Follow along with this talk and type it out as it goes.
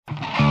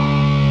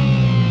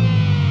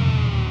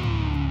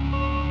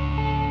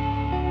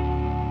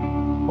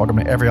Welcome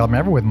to Every Album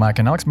Ever with Mike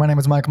and Alex. My name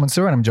is Michael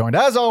Mansour, and I'm joined,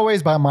 as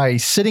always, by my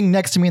sitting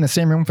next to me in the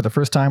same room for the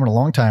first time in a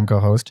long time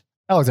co-host,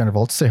 Alexander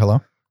Volts. Say hello.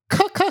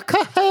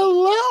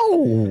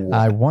 Hello.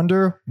 I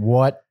wonder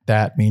what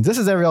that means. This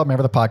is Every Album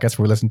Ever, the podcast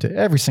where we listen to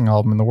every single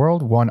album in the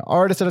world, one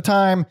artist at a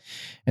time.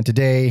 And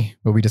today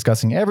we'll be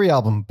discussing every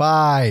album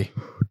by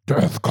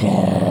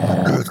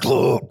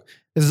Dethklok.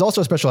 This is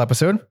also a special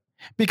episode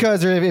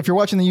because if you're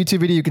watching the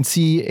YouTube video, you can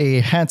see a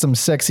handsome,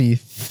 sexy,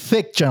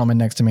 thick gentleman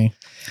next to me.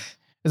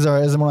 This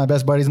is one of my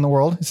best buddies in the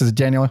world. This is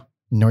Daniel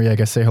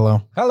Noriega. Say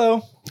hello.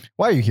 Hello.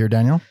 Why are you here,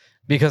 Daniel?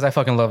 Because I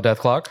fucking love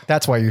Dethklok.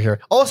 That's why you're here.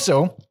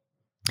 Also,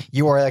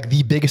 you are like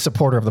the biggest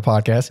supporter of the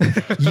podcast.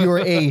 You are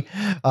a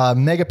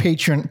mega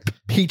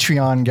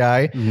Patreon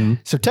guy. Mm-hmm.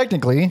 So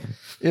technically,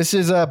 this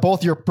is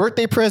both your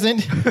birthday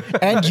present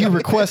and you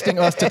requesting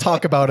us to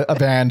talk about a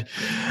band.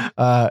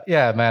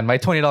 Yeah, man, my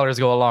 $20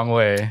 go a long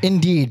way.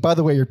 Indeed. By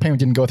the way, your payment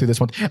didn't go through this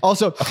month.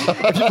 Also, before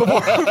we move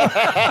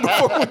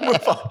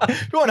on,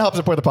 if you want to help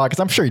support the podcast,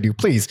 I'm sure you do.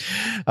 Please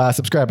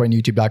subscribe on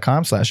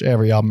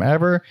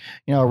youtube.com/everyalbumever.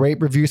 You know, rate,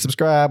 review,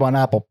 subscribe on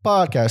Apple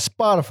Podcasts,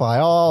 Spotify,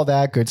 all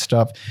that good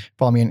stuff.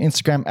 Follow me on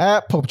Instagram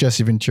at Pope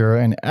Jesse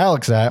Ventura and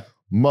Alex at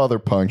Mother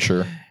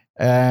Puncture.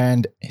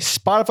 And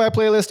Spotify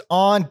playlist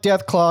on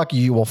Dethklok.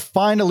 You will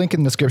find a link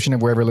in the description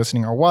of wherever you're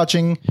listening or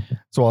watching,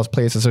 as well as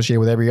playlists associated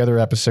with every other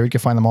episode. You can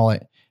find them all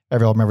at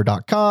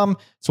everyalbumever.com,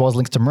 as well as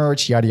links to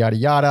merch, yada, yada,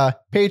 yada.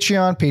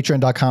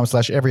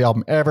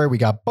 patreon.com/everyalbumever. We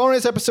got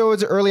bonus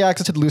episodes, early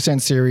access to the Loose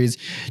End series,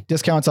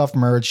 discounts off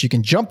merch. You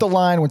can jump the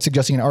line when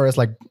suggesting an artist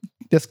like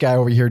this guy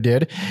over here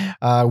did.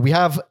 We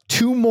have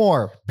 2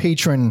 more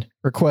patron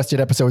requested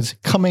episodes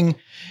coming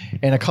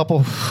in a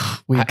couple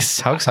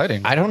weeks. How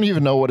exciting. I don't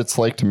even know what it's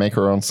like to make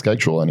our own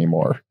schedule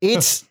anymore.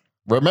 It's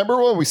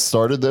Remember when we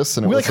started this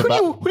and it was like, about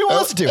who do you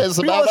want us to do? It was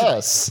about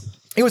us.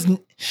 It was.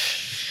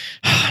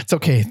 It's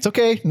okay. It's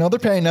okay. No, they're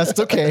paying us. It's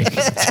okay.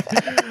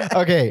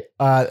 Okay.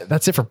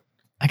 That's it for.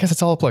 I guess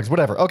it's all the plugs.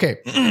 Whatever. Okay.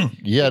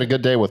 You had a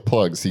good day with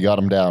plugs. You got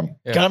them down.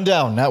 Yeah. Got them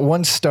down. Not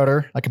one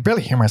stutter. I could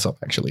barely hear myself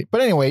actually.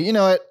 But anyway, you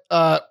know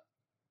what?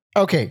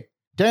 Okay.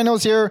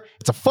 Daniel's here.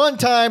 It's a fun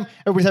time.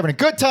 Everybody's having a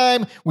good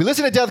time. We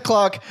listen to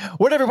Dethklok.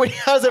 What everybody?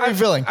 How's everybody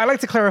feeling? I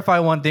like to clarify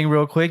one thing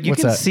real quick. You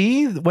What's can that?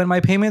 see when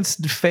my payments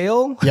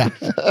fail. Yeah.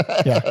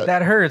 Yeah.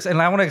 That hurts.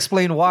 And I want to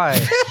explain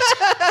why.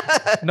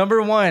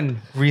 Number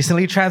 1,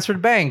 recently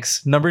transferred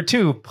banks. Number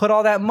 2, put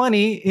all that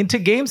money into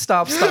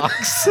GameStop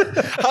stocks.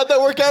 How'd that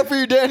work out for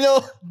you,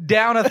 Daniel?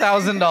 Down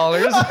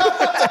 $1,000.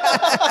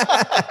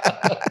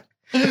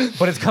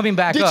 But it's coming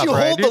back Did up, you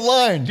right, hold dude? the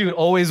line? Dude,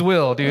 always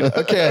will, dude.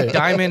 Okay.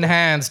 Diamond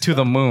hands to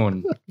the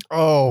moon.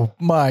 Oh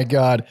my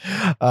God.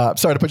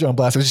 Sorry to put you on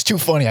blast. It was just too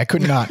funny. I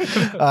could not.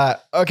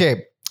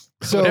 Okay.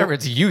 So Whatever,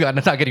 it's you got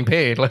not getting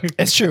paid. Like,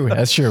 it's true.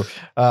 That's true.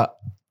 All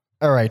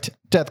right.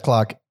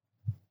 Dethklok.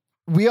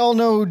 We all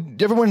know,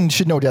 everyone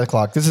should know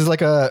Dethklok. This is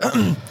like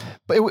a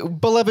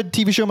beloved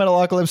TV show,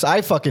 Metalocalypse.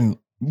 I fucking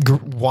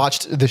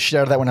watched the shit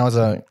out of that when I was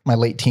my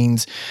late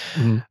teens.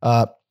 Mhm.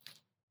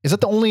 Is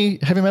that the only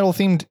heavy metal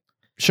themed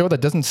show that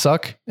doesn't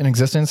suck in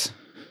existence?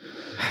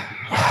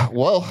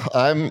 Well,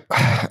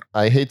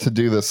 I hate to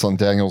do this on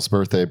Daniel's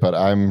birthday, but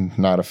I'm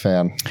not a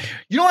fan.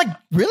 You don't like,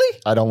 really?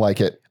 I don't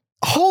like it.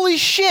 Holy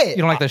shit. you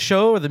don't like the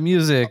show or the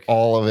music?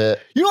 All of it.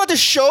 You don't like the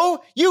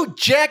show? You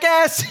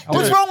jackass.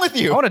 What's wrong with I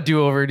you? want to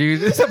do over,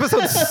 dude. This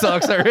episode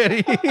sucks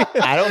already.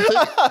 I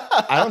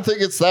don't think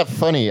it's that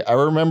funny. I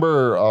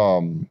remember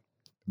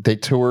they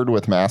toured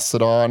with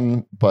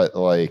Mastodon, but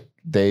like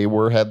they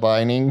were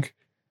headlining,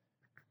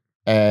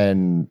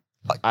 and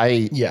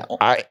I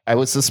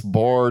was just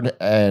bored,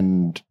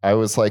 and I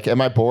was like,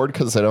 am I bored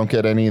because I don't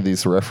get any of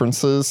these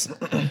references?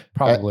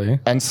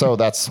 Probably. And so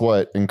that's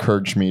what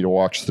encouraged me to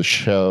watch the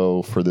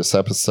show for this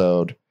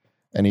episode.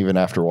 And even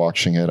after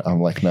watching it,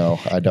 I'm like, no,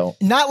 I don't.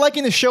 Not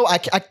liking the show. I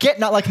get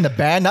not liking the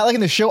band. Not liking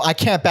the show. I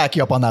can't back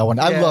you up on that one.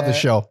 I love the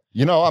show.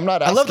 You know, I'm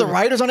not. I love the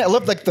writers on it. I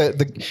love like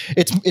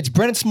it's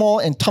Brendan Small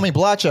and Tommy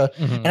Blacha,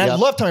 and I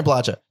love Tommy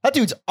Blacha. That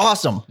dude's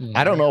awesome.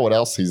 I don't know what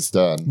else he's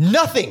done.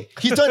 Nothing.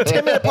 He's done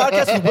 10-minute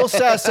podcasts with Will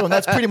Sasso, and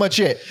that's pretty much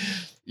it.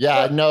 Yeah,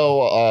 I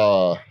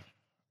know.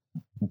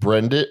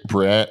 Brendan.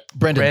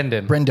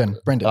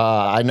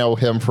 I know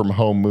him from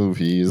Home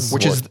Movies,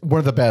 Which is one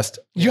of the best.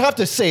 You have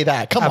to say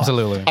that. Come on.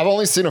 Absolutely. I've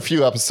only seen a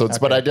few episodes,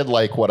 but I did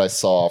like what I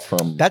saw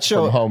from That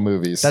show- from Home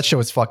Movies. That show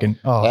is fucking.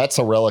 Oh, That's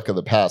a relic of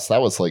the past. That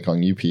was like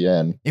on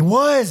UPN. it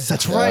was.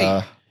 That's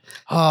right.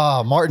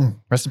 Martin,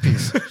 rest in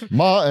peace.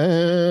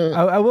 Martin.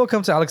 I will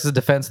come to Alex's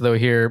defense though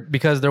here,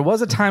 because there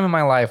was a time in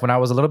my life when I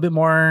was a little bit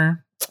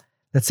more,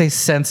 let's say,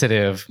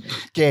 sensitive,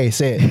 Gay,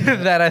 say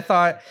it. that I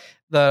thought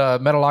the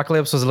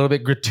Metalocalypse was a little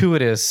bit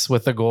gratuitous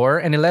with the gore,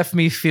 and it left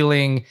me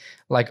feeling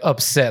like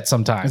upset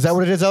sometimes. Is that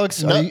what it is,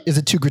 Alex? No. Is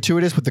it too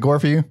gratuitous with the gore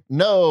for you?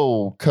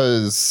 No,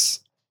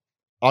 because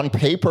on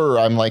paper,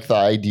 I'm like the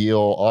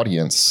ideal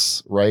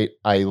audience, right?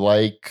 I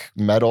like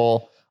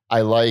metal.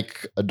 I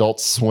like Adult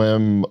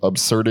Swim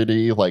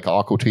absurdity, like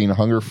Aqua Teen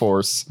Hunger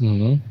Force.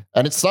 Mm-hmm.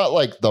 And it's not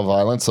like the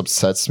violence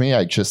upsets me.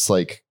 I just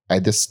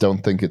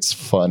don't think it's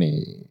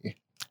funny.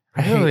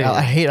 Really?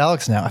 I hate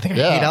Alex now. I think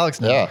I hate Alex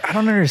now. Yeah. I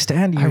don't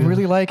understand you. I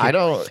really like it. I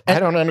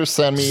don't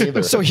understand me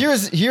either. So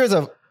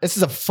this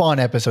is a fun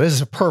episode. This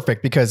is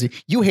perfect because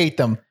you hate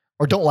them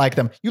or don't like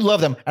them. You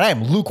love them, and I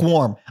am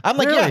lukewarm. I'm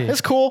like, Really? yeah,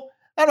 it's cool.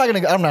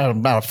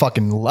 I'm not a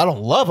fucking. I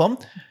don't love them.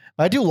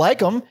 I do like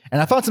them,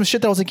 and I found some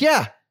shit that I was like,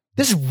 yeah,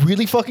 this is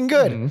really fucking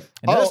good. Mhm.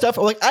 And other stuff,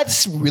 I'm like,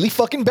 that's really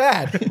fucking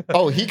bad.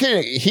 Oh, he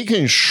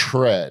can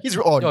shred.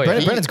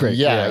 Brennan's great.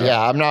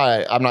 Yeah. I'm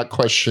not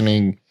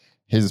questioning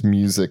his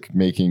music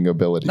making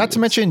ability. Not to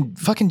mention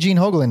fucking Gene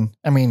Hoglan.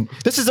 I mean,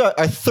 this is our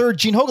third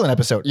Gene Hoglan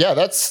episode. Yeah,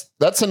 that's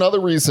another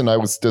reason I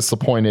was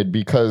disappointed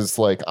because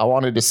like I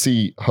wanted to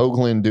see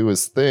Hoglan do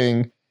his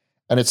thing,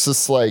 and it's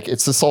just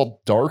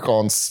all dark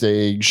on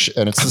stage,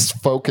 and it's just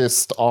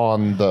focused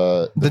on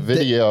the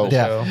video.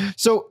 Yeah.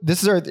 So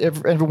this is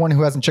everyone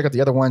who hasn't checked out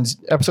the other ones.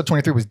 Episode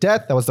 23 was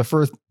Death. That was the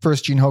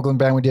first Gene Hoglan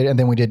band we did, and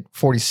then we did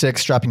 46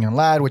 Strapping Young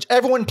Lad. Which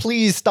everyone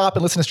please stop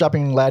and listen to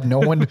Strapping Young Lad. No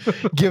one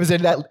gives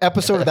it that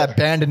episode of that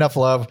band enough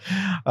love.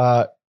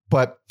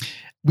 But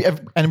we're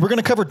going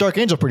to cover Dark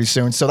Angel pretty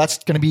soon, so that's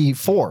going to be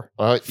four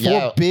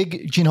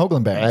big Gene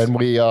Hoglan bands. And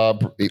we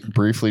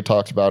briefly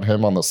talked about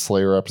him on the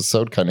Slayer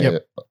episode, kind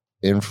of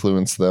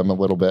influenced them a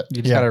little bit.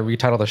 You just got to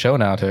retitle the show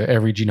now to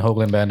every Gene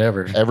Hoglan band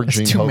ever. Every It's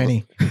Gene too Hoglan.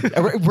 many.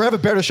 We have a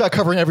better shot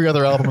covering every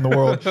other album in the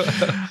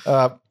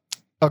world.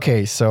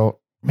 Okay, so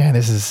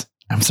man,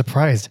 I'm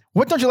surprised.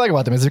 What don't you like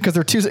about them? Is it because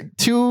they're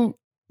too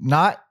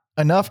not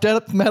enough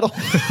death metal?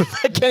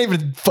 I can't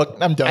even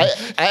I'm done.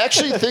 I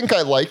actually think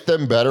I like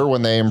them better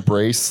when they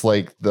embrace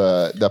like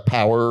the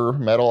power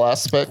metal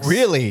aspects.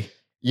 Really?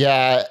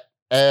 Yeah.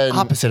 And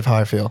Opposite of how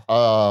I feel.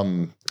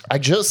 I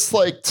just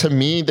like, to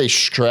me, they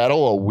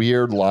straddle a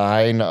weird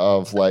line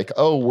of like,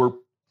 oh, we're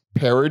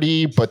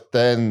parody, but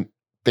then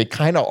they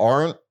kind of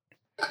aren't.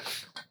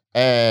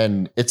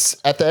 And it's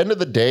at the end of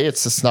the day,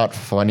 it's just not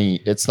funny.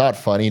 It's not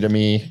funny to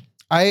me.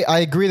 I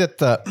agree that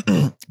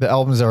the the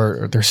albums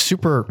they're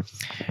super.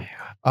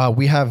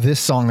 We have this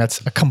song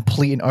that's a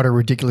complete and utter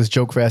ridiculous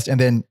joke fest, and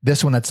then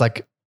this one that's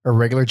like a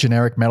regular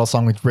generic metal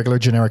song with regular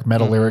generic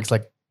metal lyrics.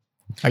 Like,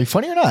 are you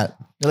funny or not?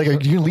 You're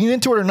like, are you lean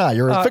into it or not?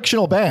 You're a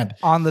fictional band.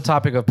 On the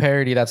topic of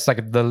parody, that's like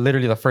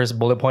literally the first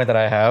bullet point that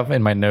I have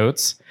in my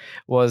notes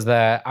was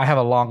that I have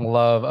a long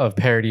love of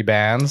parody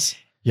bands.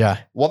 Yeah.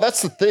 Well,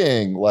 that's the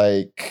thing.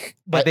 Like,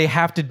 But they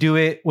have to do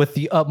it with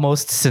the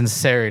utmost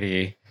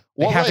sincerity.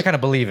 They have to kind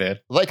of believe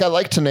it. Like, I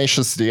like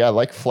Tenacious D. I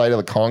like Flight of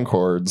the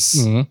Conchords.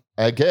 Mhm.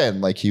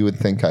 Again, like you would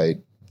think I,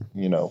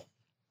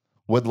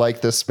 would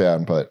like this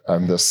band, but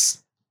I'm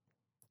just.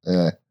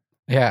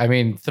 Yeah, I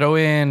mean, throw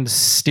in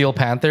Steel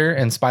Panther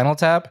and Spinal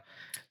Tap.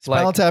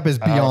 Spinal Tap is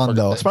beyond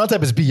though. Spinal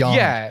Tap is beyond.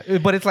 Yeah,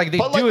 but it's like they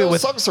But do like, it those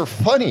with songs are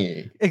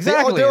funny.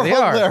 exactly. They're They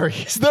are.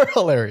 hilarious. They're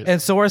hilarious.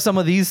 And so are some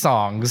of these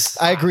songs.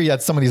 I agree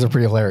that some of these are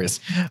pretty hilarious.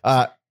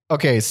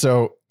 Okay,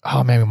 so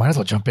oh man, we might as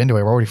well jump into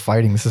it. We're already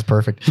fighting. This is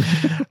perfect.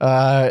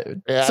 Yeah,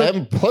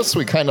 and plus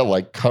we kind of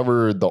like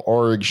covered the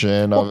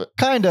origin of it.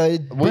 Kind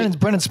of.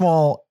 Brendan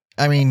Small.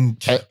 I mean,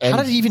 And-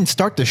 how did he even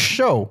start the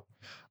show?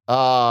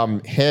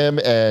 Him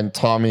and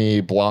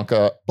Tommy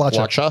Blanca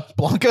Blanca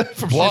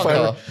from Street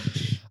Fighter.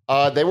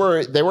 they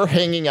were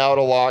hanging out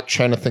a lot,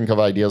 trying to think of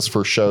ideas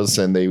for shows,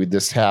 and they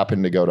just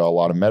happened to go to a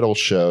lot of metal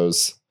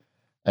shows,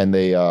 and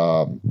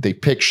they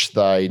pitched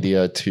the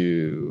idea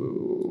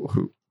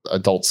to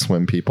Adult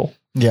Swim people.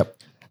 Yep.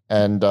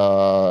 And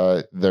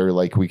they're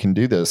like, we can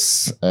do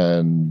this.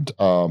 And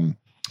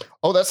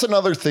that's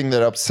another thing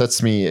that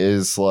upsets me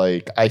is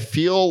like, I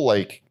feel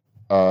like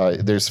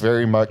there's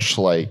very much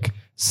like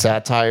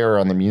satire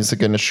on the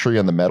music industry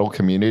and the metal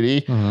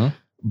community. Mm-hmm.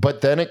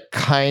 But then it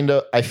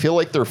I feel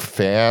like their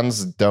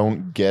fans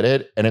don't get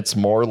it. And it's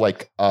more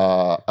like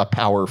a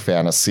power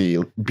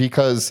fantasy,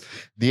 because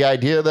the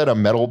idea that a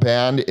metal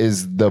band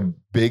is the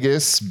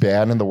biggest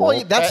band in the world.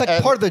 Well, that's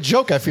like part of the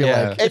joke, I feel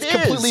like. It's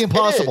completely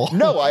impossible.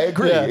 No, I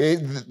agree. Yeah.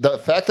 The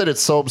fact that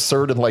it's so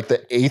absurd in like the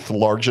 8th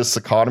largest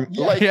economy.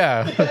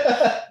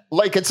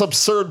 Like it's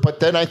absurd, but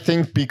then I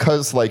think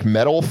because like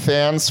metal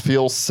fans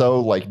feel so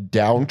like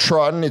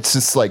downtrodden, it's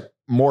just like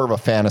more of a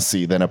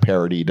fantasy than a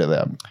parody to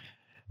them.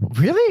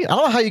 Really? I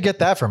don't know how you get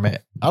that from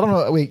it. I don't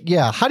know. Wait,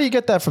 yeah. How do you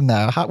get that from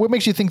that? What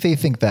makes you think they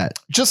think that?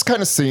 Just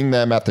kind of seeing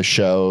them at the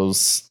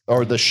shows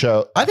or the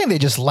show. I think they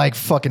just like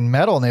fucking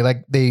metal,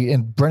 and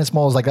and Brendan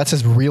Small is like, that's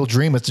his real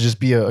dream, is to just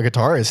be a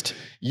guitarist.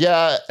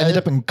 Yeah. Ended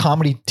up in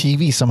comedy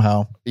TV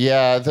somehow.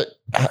 Yeah.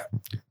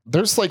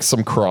 There's like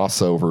some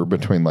crossover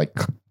between like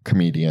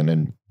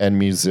comedian and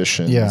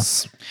musicians. Yeah.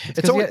 It's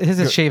his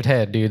a shaved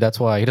head, dude. That's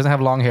why he doesn't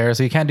have long hair,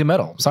 so he can't do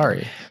metal.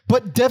 Sorry.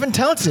 But Devin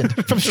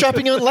Townsend from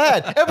Strapping Young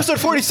Lad, episode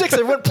 46.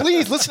 Everyone,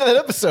 please listen to that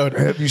episode.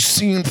 Have you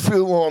seen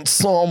Phil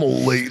Ensemble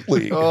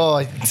lately?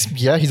 Oh,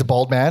 yeah, he's a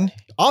bald man.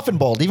 Often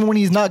bald, even when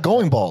he's not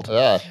going bald.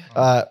 Yeah.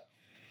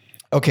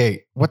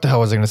 Okay, what the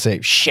hell was I going to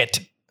say? Shit.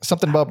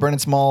 Something about Brendan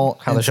Small.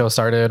 How the show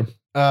started.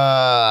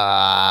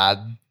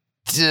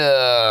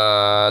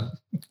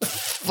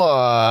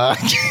 Fuck.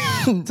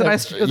 It's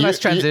a nice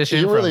transition.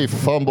 You really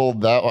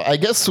fumbled that one. I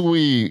guess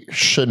we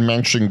should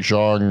mention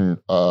John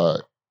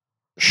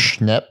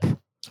Schnepp.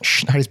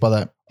 How do you spell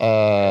that?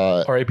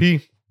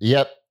 R.I.P.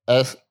 Yep.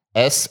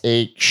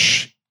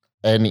 SHNEPP.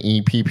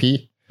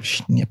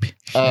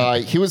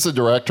 Schnepp. He was a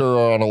director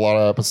on a lot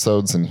of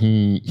episodes, and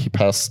he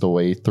passed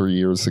away 3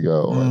 years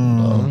ago.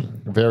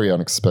 And very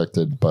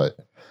unexpected, but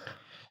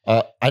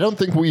I don't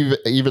think we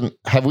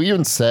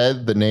even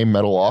said the name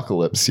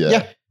Metalocalypse yet.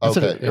 Yeah.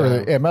 Okay.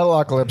 Yeah,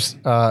 Metalocalypse.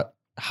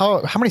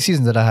 How many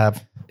seasons did I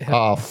have?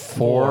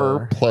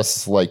 4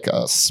 plus like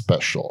a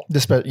special. The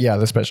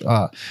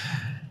special.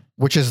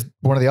 Which is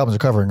one of the albums we're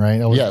covering, right?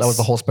 That was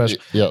the whole special.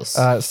 Yes.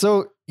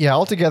 So yeah,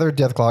 altogether,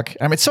 Deathclock.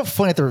 I mean, it's so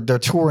funny that they're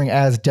touring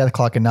as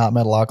Deathclock and not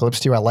Metalocalypse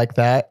too. I like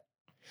that.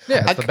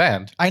 Yeah, it's the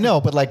band. I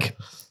know, but like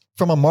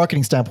from a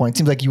marketing standpoint, it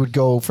seems like you would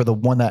go for the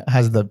one that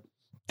has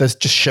that's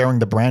just sharing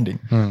the branding.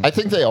 I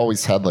think they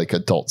always had like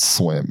Adult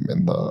Swim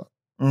in the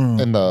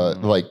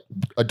like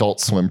Adult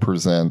Swim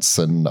Presents,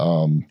 and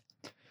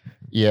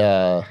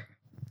yeah.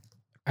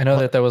 I know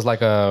that there was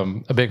like a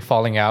big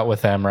falling out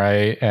with them,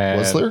 right? And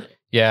Was there?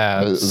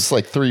 Yeah. It was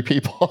like 3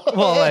 people.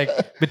 Well,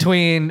 like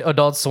between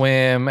Adult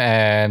Swim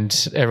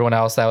and everyone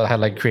else that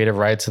had like creative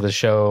rights to the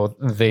show,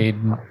 they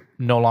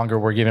no longer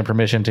were given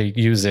permission to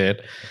use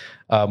it.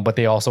 But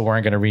they also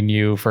weren't going to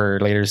renew for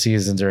later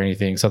seasons or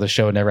anything. So the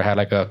show never had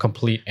like a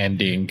complete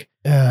ending.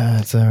 Yeah,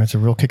 it's a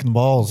real kick in the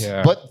balls.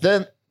 Yeah. But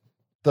then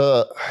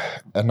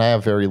and I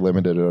have very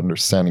limited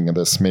understanding of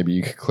this. Maybe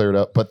you could clear it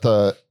up. But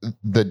the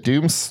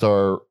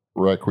Doomstar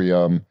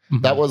Requiem,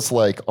 that was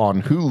like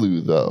on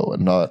Hulu though,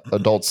 and not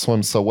Adult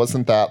Swim. So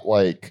wasn't that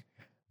like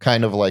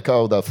kind of like,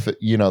 oh,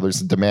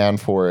 there's a demand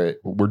for it.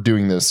 We're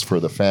doing this for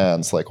the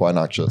fans. Like, why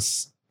not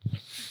just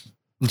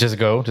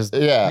go? just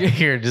do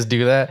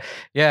that.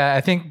 Yeah,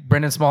 I think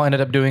Brendan Small ended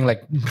up doing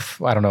like,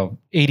 I don't know,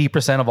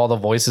 80% of all the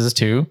voices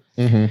too.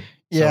 Mm-hmm.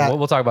 Yeah, so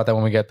we'll talk about that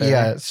when we get there.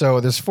 Yeah, so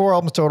there's 4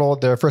 albums total.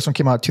 The first one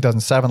came out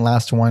 2007,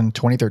 last one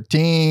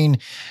 2013.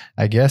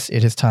 I guess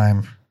it is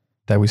time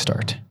that we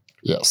start.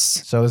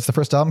 Yes. So this is the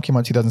first album, came out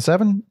in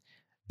 2007,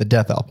 the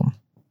Death album.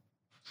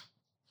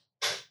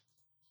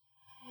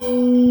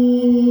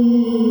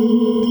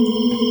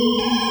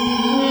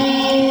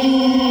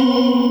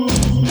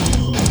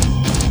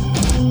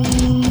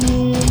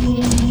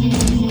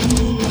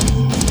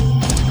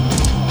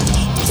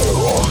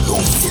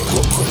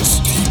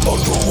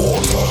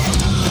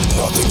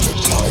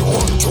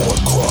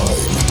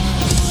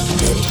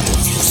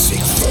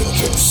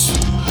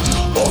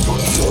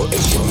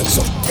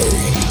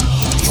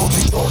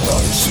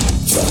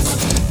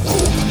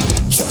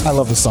 I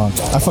love this song.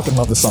 I fucking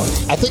love this song.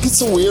 I think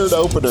it's a weird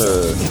opener.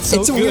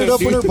 It's a weird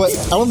opener, but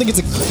I don't think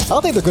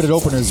they're good at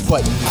openers,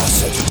 but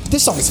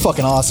this song is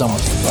fucking awesome.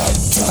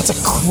 That's a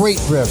great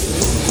riff.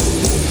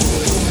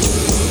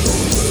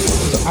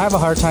 I have a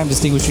hard time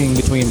distinguishing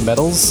between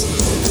metals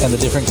and the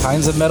different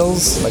kinds of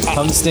metals, like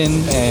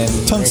tungsten and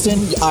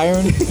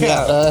iron.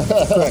 Yeah.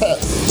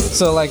 Correct.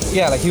 So like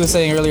he was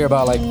saying earlier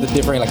about like the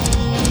different like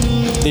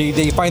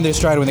they find their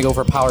stride when they go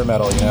for power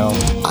metal, you know.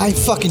 I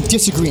fucking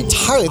disagree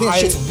entirely. I think that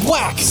shit's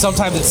whack.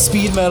 Sometimes it's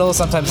speed metal,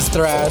 sometimes it's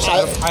thrash.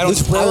 I don't.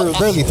 It's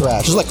rarely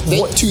thrash. There's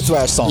like 2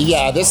 thrash songs.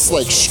 Yeah, this is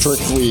like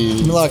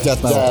strictly melodic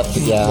death metal.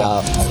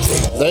 Yeah.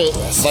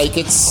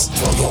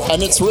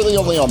 It's really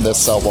only on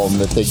this album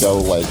that they go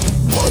like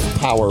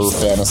power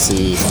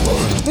fantasy.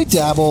 They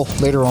dabble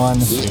later on.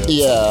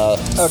 Yeah.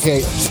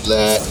 Okay,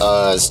 let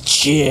us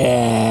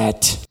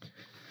chat.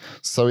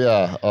 So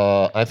yeah,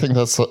 I think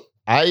that's.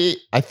 I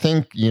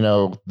think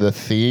the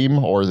theme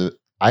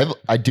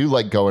I do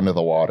like Go Into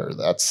the Water.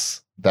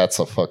 That's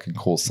a fucking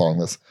cool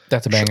song.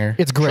 That's a banger.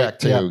 It's great track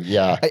too.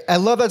 Yeah. I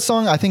love that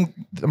song. I mean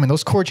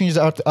those chord changes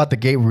out the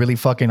gate really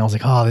fucking. I was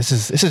like, oh, this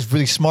is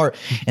really smart.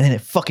 And then it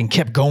fucking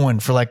kept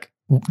going for like.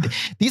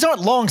 These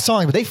aren't long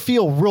songs, but they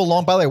feel real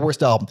long. By the way,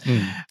 worst album.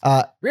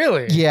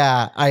 Really?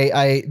 Yeah.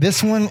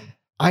 This one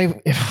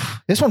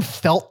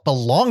felt the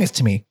longest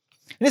to me.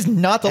 It is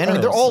not the. I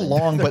mean, they're all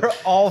long, but they're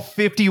all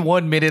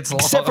 51 minutes long,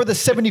 except for the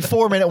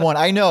 74-minute one.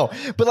 I know,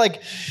 but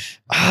like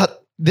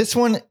this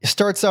one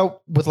starts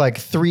out with like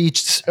 3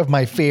 of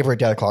my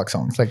favorite Deathclock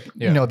songs. Like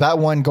that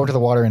one, Go to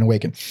the Water and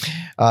Awaken.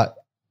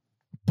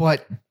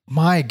 But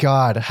my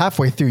God,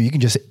 halfway through, you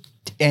can just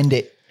end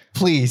it,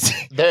 please.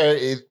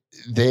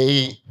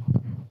 They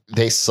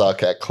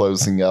suck at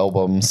closing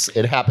albums.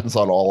 It happens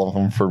on all of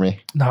them for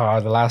me. No,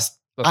 the last.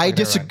 I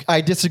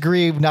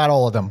disagree. Not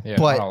all of them,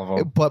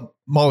 but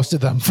most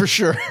of them for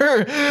sure.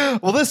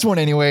 Well, this one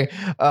anyway.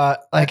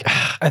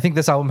 I think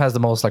this album has the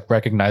most like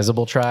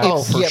recognizable tracks.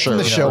 Oh, for sure, from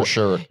the show. For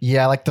sure.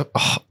 Yeah, like the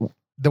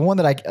one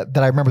that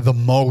I remember the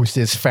most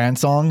is Fan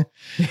Song.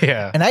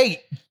 Yeah, and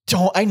I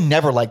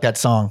never liked that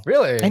song.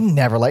 Really, I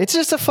never like. It's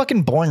just a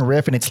fucking boring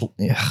riff, and it's.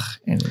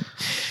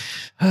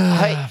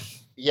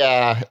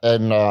 Yeah,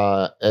 and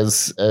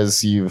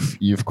as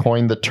you've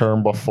coined the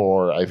term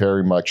before, I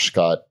very much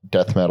got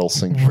death metal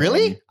syndrome.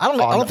 Really? I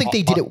don't think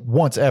they did it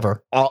once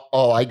ever.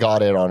 I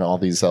got it on all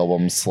these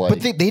albums. Like,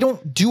 but they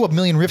don't do a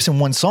million riffs in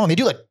one song. They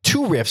do like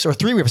 2 riffs or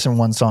 3 riffs in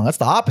one song. That's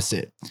the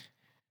opposite.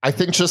 I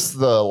think just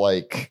the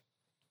like,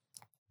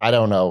 I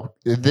don't know.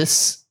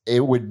 This it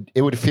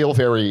would feel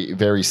very,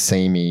 very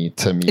samey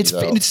to me. It's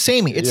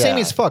samey. It's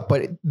samey as fuck.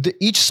 But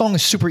each song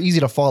is super easy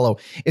to follow.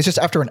 It's just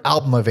after an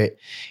album of it.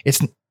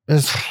 It's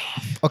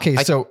okay.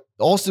 So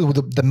also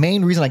the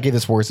main reason I gave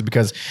this worse is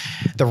because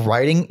the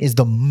writing is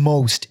the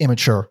most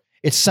immature.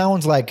 It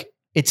sounds like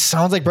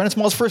Brendan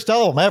Small's first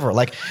album ever.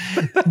 Like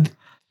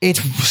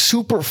it's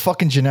super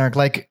fucking generic.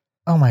 Like,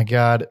 oh my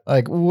God.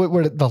 Like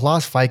what the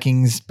Lost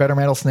Vikings, Better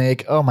Metal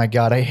Snake. Oh my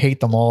God. I hate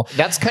them all.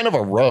 That's kind of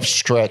a rough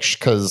stretch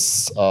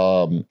because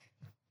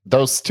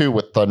those two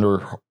with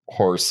Thunder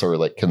Horse are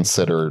like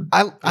considered.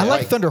 I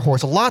like Thunder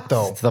Horse a lot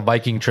though. It's the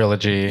Viking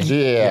trilogy.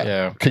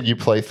 Yeah. Could you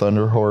play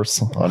Thunder Horse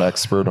on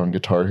Expert on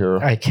Guitar Hero?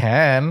 I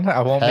can.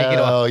 I won't make it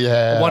Hell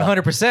yeah.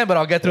 100%, but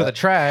I'll get through the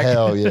track.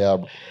 Hell yeah.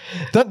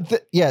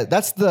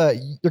 That's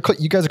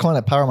you guys are calling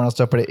it power metal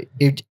stuff, but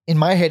it in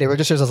my head it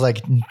registers as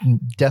like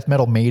death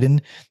metal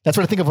Maiden. That's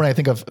what I think of when I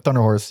think of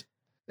Thunder Horse.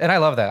 And I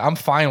love that. I'm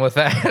fine with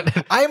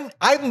that. I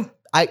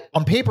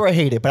on paper I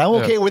hate it, but I'm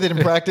okay with it in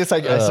practice.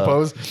 I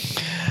suppose.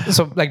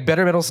 So like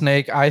Better Metal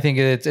Snake, I think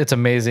it's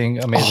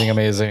amazing.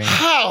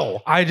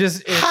 How?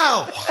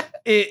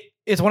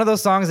 It's one of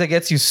those songs that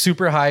gets you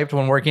super hyped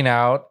when working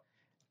out.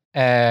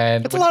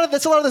 And that's a lot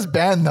of this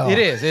band though. It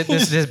is.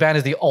 This band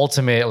is the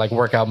ultimate like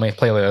workout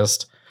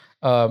playlist.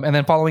 And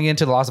then following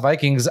into the Lost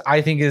Vikings,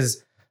 I think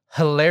is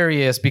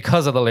hilarious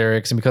because of the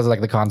lyrics and because of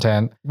like the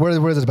content. What is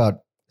it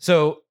about?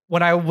 So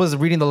when I was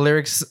reading the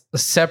lyrics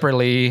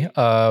separately,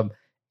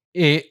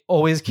 it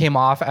always came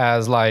off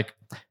as like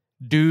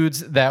dudes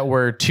that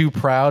were too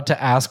proud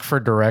to ask for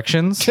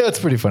directions. That's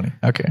pretty funny.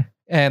 Okay.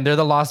 And they're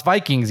the Lost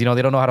Vikings, they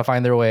don't know how to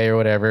find their way or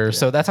whatever. Yeah.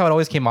 So that's how it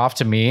always came off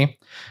to me.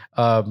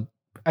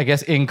 I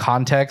guess in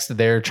context,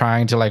 they're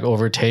trying to like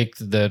overtake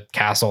the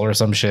castle or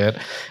some shit.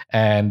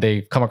 And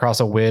they come across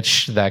a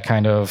witch that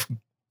kind of,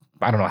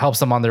 I don't know, helps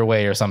them on their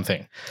way or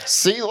something.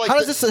 See, like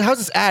how's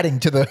this adding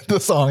to the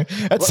song?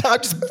 I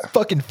just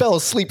fucking fell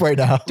asleep right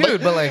now.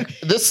 Dude, but like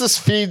this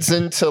just feeds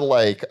into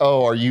like,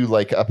 oh, are you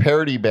like a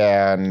parody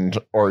band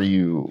or do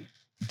you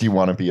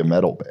want to be a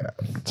metal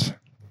band?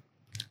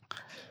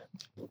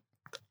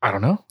 I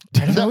don't know.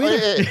 You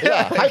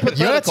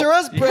answer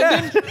us,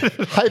 Brendan.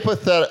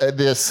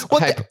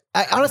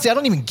 Honestly, I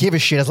don't even give a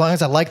shit as long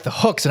as I like the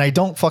hooks, and I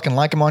don't fucking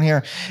like them on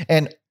here.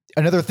 And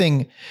another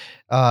thing,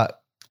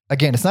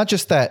 again, it's not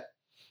just that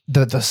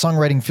the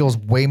songwriting feels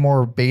way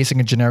more basic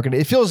and generic.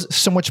 It feels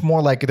so much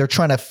more like they're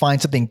trying to find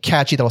something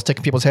catchy that will stick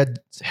in people's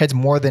heads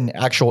more than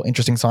actual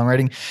interesting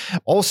songwriting.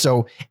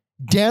 Also,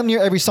 damn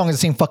near every song is the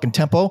same fucking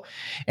tempo,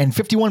 and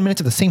 51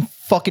 minutes of the same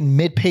fucking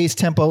mid-paced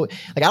tempo.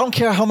 Like I don't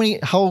care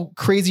how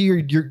crazy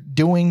you're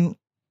doing.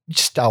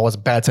 That was a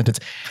bad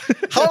sentence.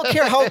 I don't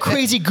care how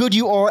crazy good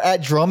you are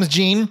at drums,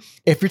 Gene.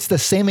 If it's the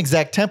same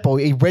exact tempo,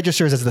 it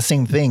registers as the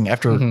same thing.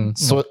 After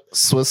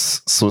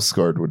Swiss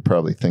Guard would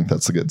probably think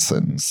that's a good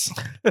sentence.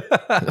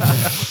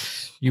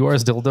 You are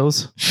as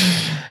dildos.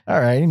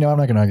 All right, I'm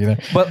not gonna argue there.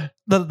 But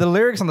the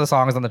lyrics on the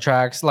songs on the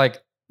tracks, like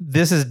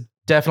this is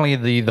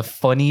definitely the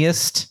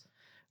funniest.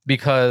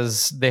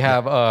 Because they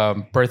have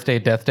Birthday,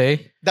 Death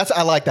Day.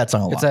 I like that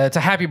song a lot. It's a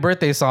happy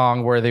birthday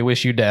song where they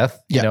wish you death,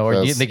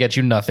 or they get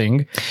you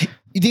nothing.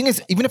 The thing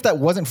is, even if that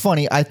wasn't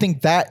funny, I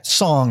think that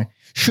song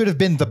should have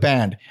been the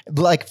band.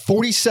 Like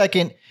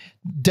 40-second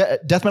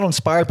death metal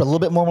inspired, but a little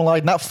bit more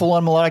melodic, not full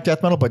on melodic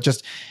death metal, but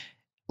just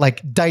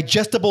like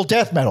digestible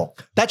death metal.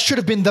 That should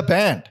have been the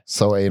band.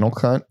 So Anal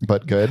Cunt,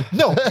 but good.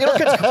 No, Anal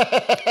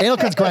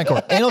Cunt's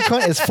grindcore. Anal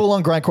Cunt is full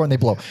on grindcore and they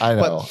blow.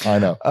 I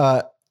know.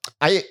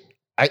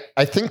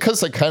 I think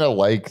because I kind of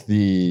like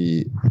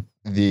the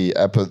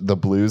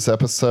blues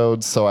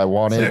episode, so I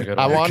wanted.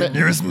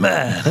 Here's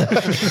man.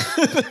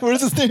 What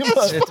is his name?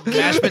 It's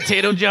Mashed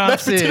Potato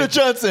Johnson. Mashed Potato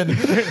Johnson.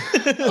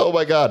 Oh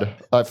my god!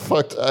 I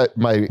fucked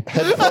my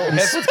headphones.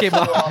 Headphones came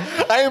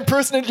off. I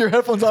impersonated your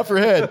headphones off your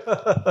head.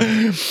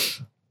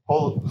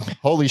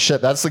 Holy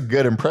shit! That's a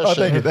good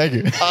impression. Oh, thank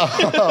you.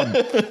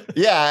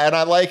 Yeah, and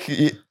I like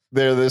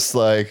they're this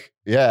like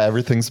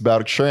everything's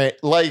about a train.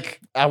 Like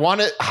I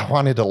wanted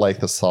to like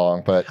the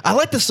song, but I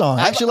like the song.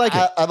 I actually like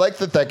it. I like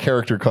that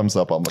character comes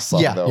up on the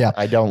song. Yeah, though. yeah.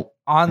 I don't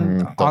on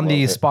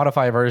the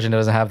Spotify version. It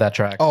doesn't have that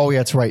track. Oh yeah,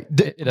 that's right.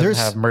 It doesn't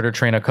have Murder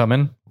Train a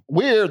Coming.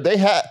 Weird.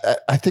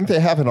 I think they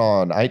have it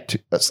on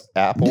iTunes,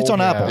 Apple. It's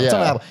on Apple. Yeah. It's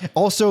on Apple.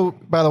 Also,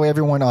 by the way,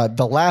 everyone,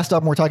 the last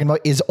album we're talking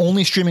about is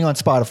only streaming on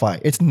Spotify.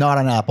 It's not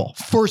on Apple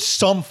for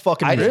some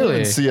fucking reason. I didn't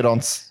even see it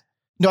on.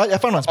 No, I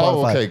found it on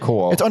Spotify. Oh, okay,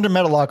 cool. It's under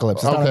Metalocalypse.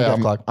 It's not under Death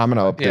Clock. I'm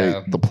gonna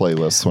update the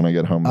playlist when I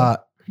get home.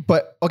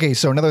 But okay,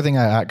 so another thing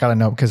I gotta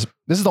know, because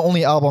this is the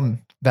only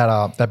album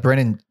that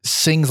Brendan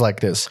sings like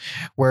this,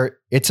 where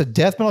it's a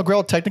death metal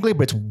growl technically,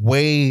 but it's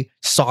way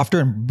softer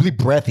and really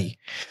breathy.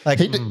 Like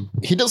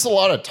he does a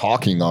lot of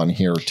talking on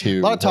here too.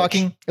 A lot of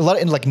talking, a lot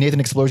in like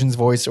Nathan Explosion's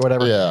voice or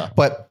whatever. Yeah.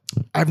 But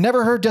I've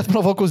never heard death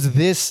metal vocals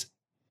this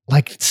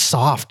like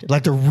soft.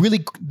 Like they're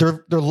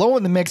low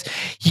in the mix.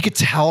 You could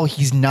tell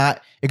he's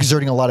not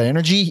exerting a lot of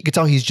energy. You could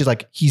tell he's just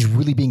like he's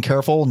really being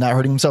careful, not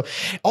hurting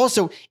himself.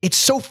 Also, it's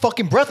so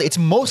fucking breathy. It's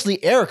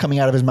mostly air coming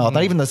out of his mouth,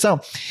 not even the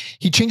sound.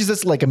 He changes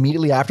this like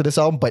immediately after this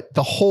album, but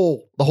the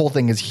whole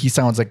thing is he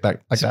sounds like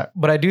that,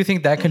 But I do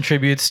think that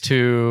contributes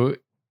to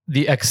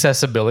the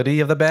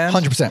accessibility of the band.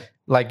 100%.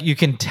 Like you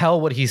can tell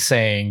what he's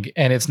saying,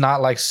 and it's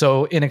not like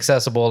so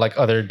inaccessible like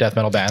other death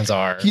metal bands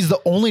are. He's the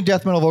only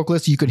death metal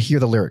vocalist you could hear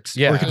the lyrics.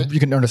 Yeah. Or you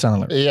can understand the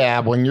lyrics. Yeah,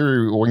 when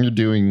you're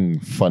doing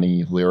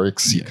funny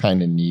lyrics, you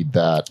kind of need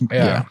that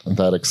Yeah.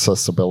 that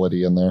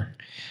accessibility in there.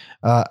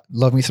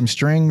 Love Me Some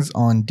Strings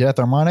on Death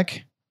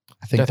Harmonic.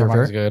 I think Death they're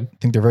Harmonic's very, good. I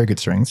think they're very good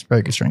strings.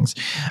 Very good strings.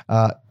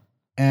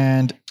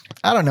 And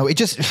I don't know.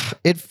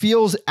 It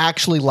feels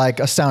actually like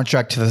a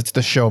soundtrack to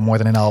the show more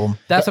than an album.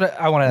 That's what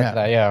I want to add to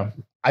that. Yeah.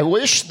 I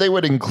wish they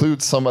would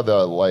include some of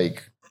the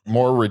like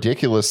more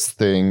ridiculous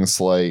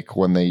things, like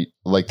when they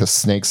like the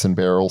snakes and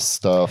barrels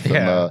stuff. Yeah.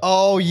 And the,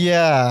 Oh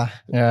yeah.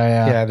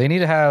 Yeah, they need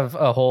to have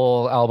a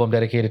whole album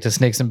dedicated to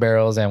Snakes and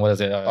Barrels and what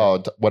is it?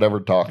 whatever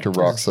Dr.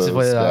 Roxo's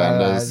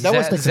band is. That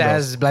was Snakes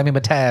and Zaz Blaming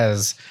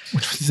Bataz.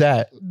 Which was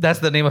that? That's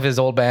the name of his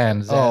old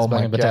band. Zaz Oh my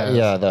Blaming God. Bataz.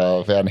 Yeah,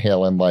 the Van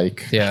Halen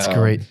like. Yeah. That's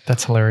great.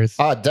 That's hilarious.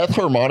 Death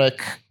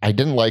Harmonic, I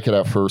didn't like it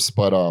at first,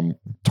 but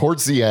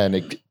towards the end,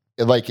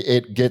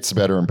 it gets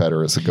better and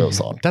better as it goes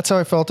on. That's how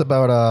I felt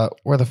about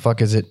where the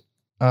fuck is it?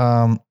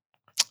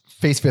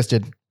 Face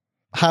Fisted.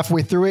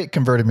 Halfway through it,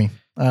 converted me.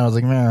 I was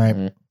like, all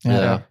right,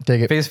 Yeah.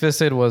 take it. Face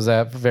Fisted was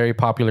that very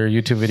popular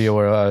YouTube video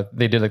where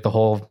they did like the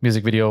whole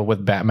music video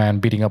with Batman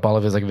beating up all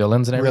of his like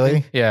villains and everything.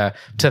 Really? Yeah.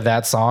 To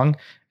that song.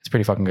 It's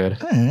pretty fucking good.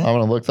 I'm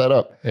gonna look that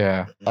up.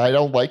 Yeah. I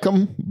don't like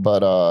them,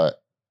 but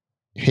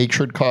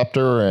Hatred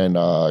Copter and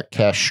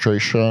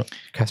Castration.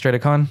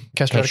 Castradicon.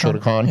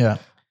 Castradicon. Yeah.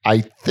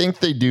 I think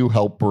they do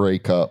help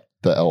break up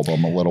the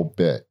album a little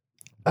bit.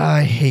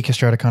 I hate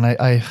Castradicon.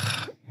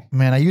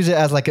 I use it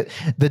as like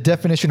the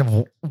definition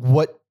of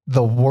what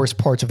the worst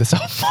parts of this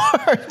album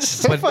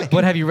are.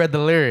 But have you read the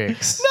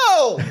lyrics?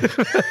 No,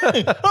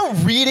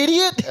 don't read,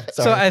 idiot.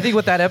 So I think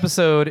with that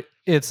episode,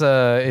 it's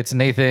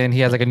Nathan.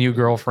 He has like a new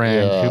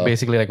girlfriend Yeah. who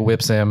basically like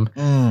whips him.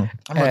 I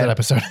remember that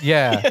episode.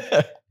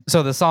 Yeah.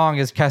 So the song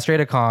is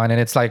Castradicon, and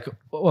it's like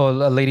a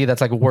lady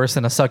that's like worse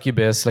than a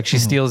succubus. Like she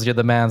steals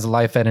the man's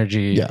life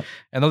energy. Yeah.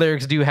 And And the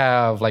lyrics do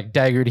have like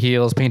daggered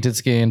heels, painted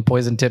skin,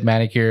 poison tip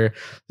manicure.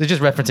 They're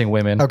just referencing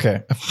women.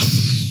 Okay.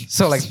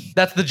 So like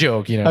that's the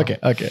joke, you know. Okay.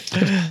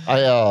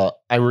 I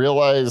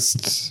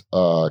realized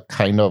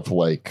kind of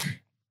like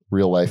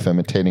real life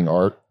imitating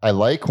art. I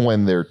like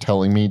when they're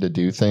telling me to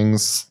do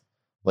things.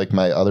 Like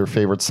my other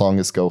favorite song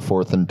is "Go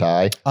Forth and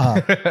Die."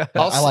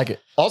 I like it.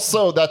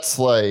 Also, that's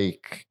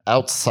like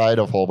outside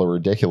of all the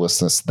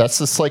ridiculousness. That's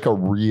just like a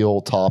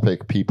real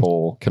topic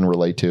people can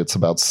relate to. It's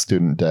about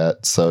student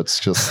debt, so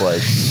it's just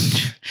like,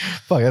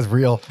 Fuck, that's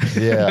real.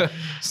 yeah.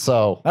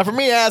 So Not for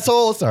me,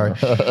 asshole. Sorry.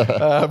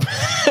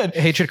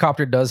 Hatred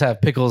Copter does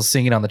have Pickles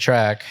singing on the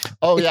track.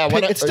 oh yeah,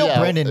 it's still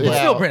Brendan, but- It's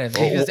still Brennan.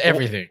 He does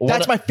everything.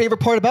 That's my favorite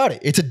part about it.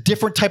 It's a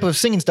different type of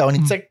singing style,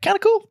 and it's like kind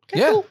of cool.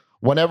 Yeah. Cool.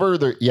 Whenever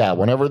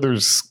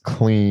there's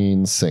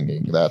clean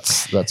singing,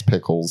 that's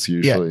Pickles Yeah,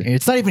 usually.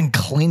 it's not even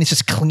clean. It's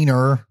just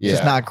cleaner. It's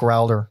just Yeah. not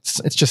growler.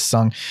 It's just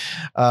sung.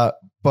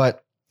 But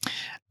I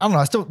don't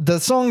know. Still,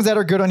 the songs that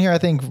are good on here, I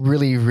think,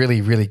 really,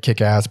 really, really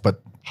kick ass.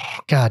 But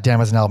god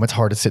damn, as an album, it's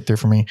hard to sit through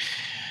for me.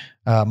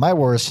 My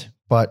worst.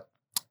 But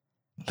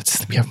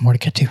we have more to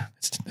get to.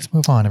 Let's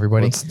move on,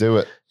 everybody. Let's do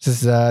it.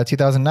 This is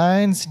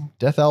 2009's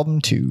Death Album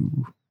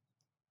 2.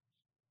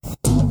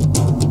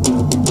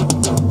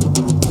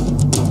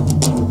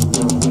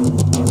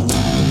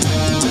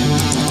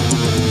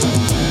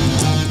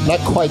 Not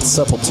quite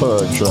Sepultura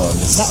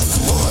drums.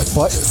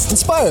 But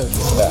inspired.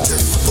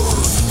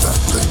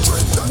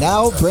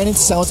 Now Brandon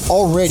sounds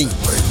already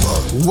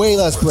way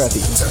less breathy.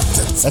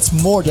 That's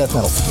more death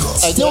metal.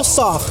 Still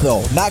soft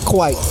though, not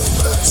quite.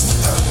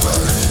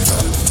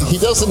 He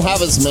doesn't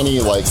have as many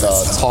like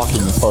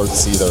talking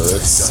parts either.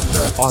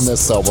 It's on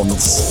this album.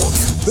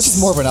 This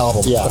is more of an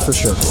album, Yeah. for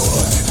sure.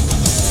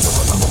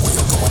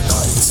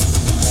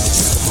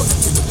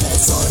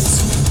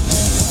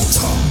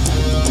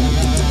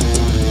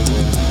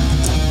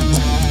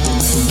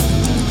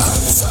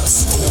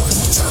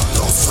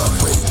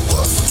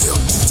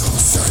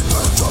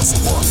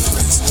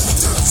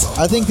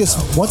 I think this,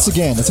 once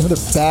again, it's another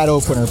bad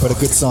opener, but a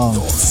good song.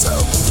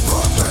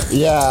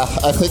 Yeah,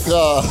 I think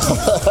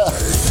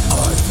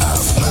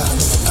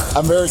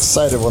I'm very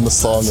excited when the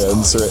song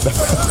ends right now.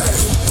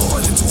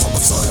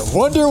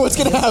 Wonder what's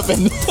gonna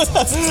happen.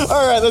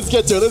 All right, let's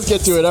get to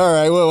it. All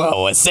right,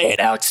 well, say it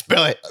out,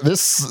 spill it.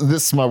 This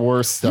is my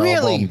worst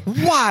Really?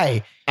 album.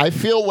 Why? I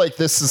feel like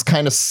this is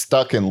kind of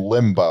stuck in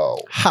limbo.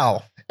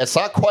 How? It's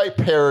not quite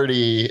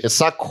parody. It's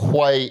not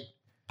quite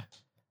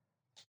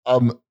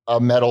a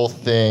metal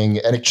thing,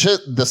 and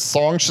the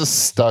song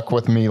just stuck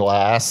with me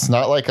last.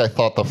 Not like I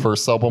thought the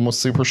first album was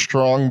super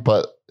strong,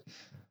 but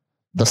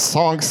the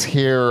songs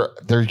here,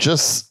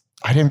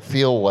 I didn't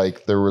feel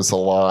like there was a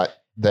lot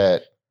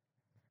that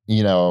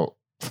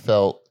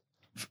felt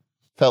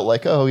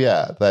like, oh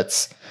yeah,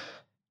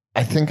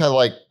 I think I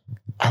like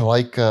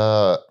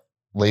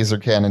Laser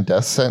Cannon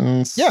Death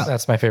Sentence. Yeah.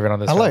 That's my favorite on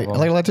this I like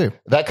album. that too.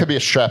 That could be a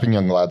Strapping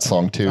Young Lad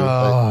song too.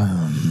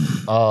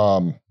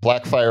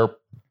 Blackfire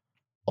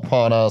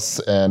Upon Us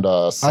and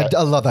I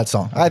love that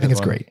song. I think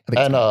it's one. great. I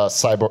think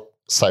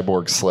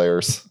Cyborg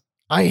Slayers.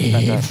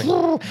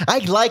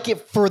 I like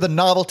it for the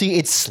novelty.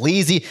 It's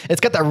sleazy.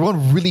 It's got that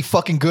one really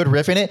fucking good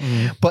riff in it.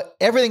 But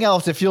everything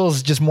else, it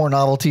feels just more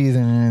novelty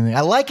than anything.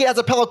 I like it as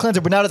a palate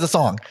cleanser, but not as a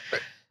song.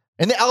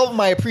 And the album,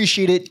 I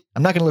appreciate it.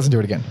 I'm not going to listen to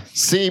it again.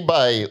 See,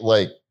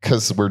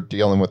 because we're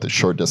dealing with a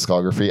short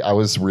discography, I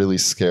was really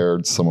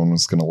scared someone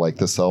was going to like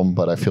this album,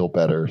 but I feel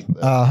better.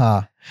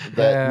 Uh-huh.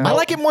 Yeah. I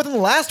like it more than the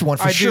last one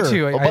for I sure. do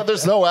too. But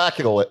there's no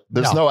accolade.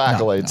 There's no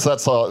accolades.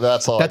 That's all.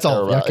 That's all. That's I care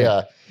all, about.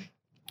 okay.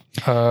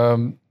 Yeah.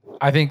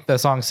 I think the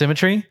song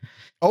Symmetry,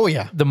 Oh,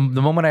 yeah. the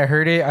moment I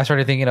heard it, I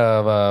started thinking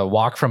of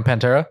Walk from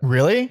Pantera.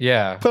 Really?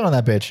 Yeah. Put on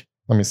that bitch.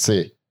 Let me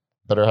see.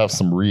 Better have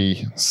some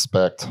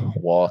respect.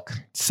 Walk.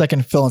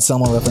 Second Phil and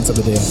Selma reference of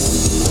the day.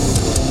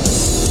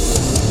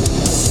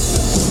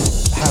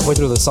 Halfway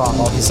through the song,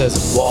 all he says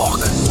is walk.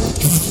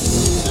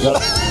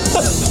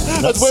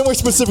 That's way more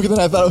specific than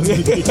I thought it was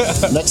going to be.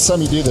 Next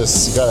time you do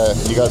this,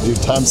 you gotta do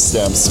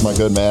timestamps, my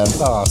good man.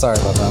 Oh, sorry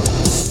about that.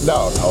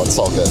 No, it's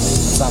all good.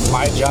 It's not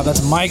my job.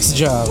 That's Mike's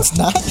job. It's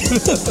not.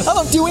 I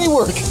don't do any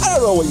work. I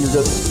don't know what you're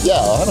good. Yeah,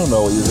 I don't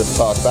know what you're gonna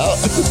talk about.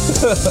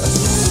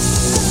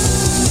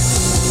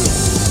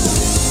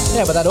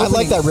 Yeah, but that I opening,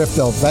 like that riff,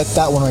 though.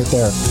 That one right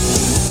there.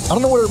 I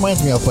don't know what it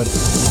reminds me of, but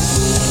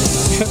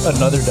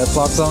another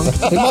Deathclock song. it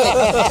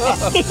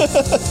might.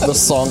 The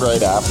song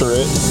right after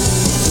it.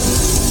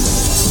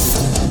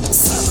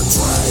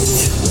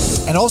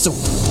 And also,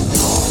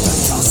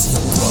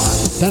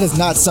 that does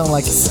not sound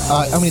like.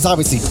 I mean, it's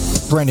obviously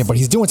Brandon, but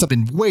he's doing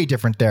something way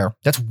different there.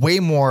 That's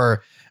way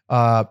more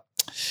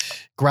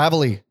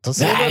gravelly, Does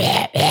he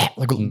ever,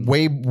 like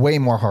way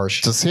more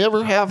harsh. does he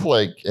ever have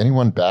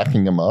anyone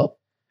backing him up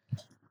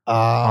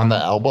on the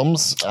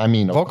albums? I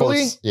mean, of vocally?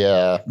 course,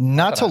 yeah.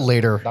 Not till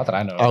later. Not that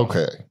I know. of.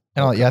 Okay.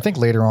 Yeah, I think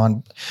later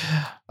on.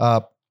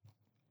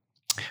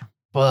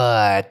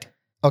 But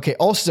okay.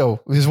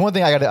 Also, there's one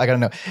thing I gotta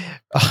know.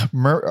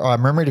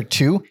 Mermaid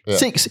 2. Yeah.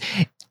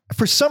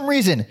 For some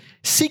reason,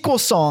 sequel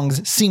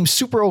songs seem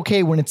super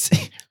okay when it's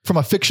from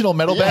a fictional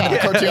metal band in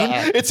a cartoon.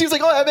 Yeah. It seems like,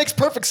 oh, that makes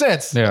perfect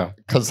sense. Yeah.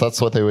 Because that's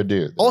what they would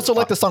do. Also,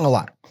 like the song a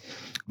lot.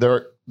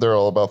 They're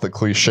all about the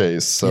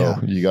cliches, so Yeah.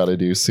 you got to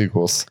do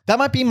sequels. That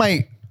might be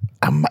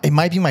it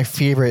might be my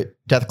favorite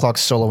Deathclock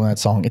solo in that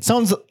song. It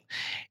sounds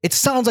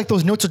like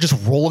those notes are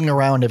just rolling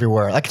around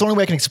everywhere. Like, it's the only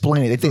way I can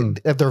explain it.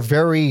 They're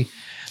very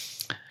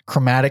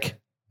chromatic.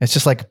 It's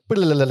just like a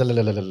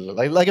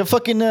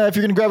fucking if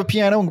you're gonna grab a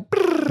piano,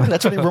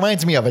 that's what it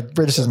reminds me of. It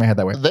registers in my head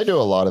that way. They do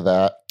a lot of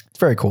that. It's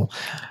very cool.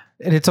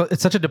 And it's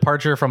such a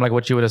departure from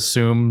what you would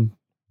assume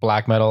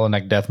black metal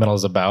and death metal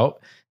is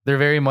about. They're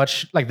very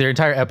much their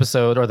entire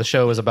episode or the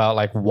show is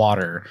about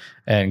water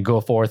and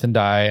go forth and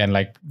die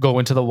and go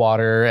into the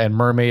water and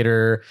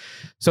mermaider.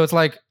 So it's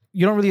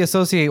you don't really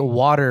associate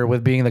water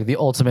with being the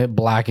ultimate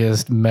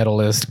blackest,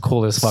 metalist,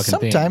 coolest fucking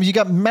thing. Sometimes you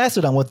got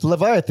Mastodon with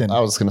Leviathan. I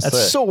was gonna That's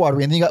say. so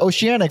watery, and then you got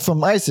Oceanic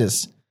from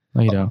ISIS.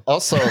 No, you don't.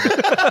 Also, they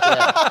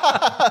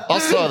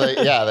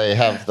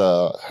have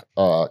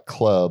the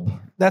club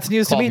That's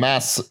news to called me.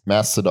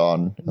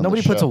 Mastodon. on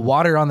Nobody the puts show.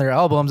 water on their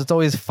albums. It's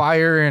always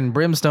fire and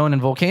brimstone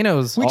and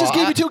volcanoes. We just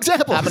gave you two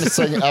examples.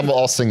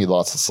 I'll sing you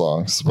lots of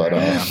songs, but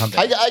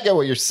I get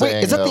what you're saying.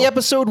 Wait, is that the though.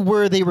 episode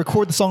where they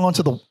record the song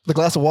onto the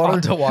glass of water?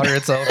 Onto water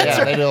itself.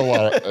 Yeah, they do a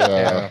lot.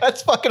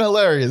 That's fucking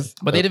hilarious.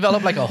 But they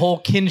develop a whole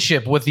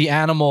kinship with the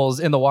animals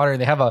in the water,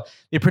 and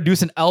they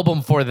produce an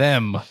album for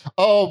them.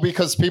 Oh,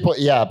 because people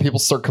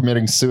start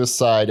committing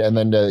suicide, and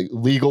then to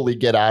legally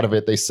get out of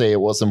it, they say it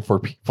wasn't for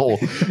people.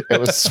 It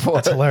was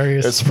for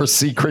hilarious. It's for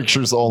sea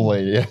creatures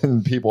only,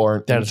 and people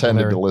aren't That is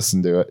intended to hilarious.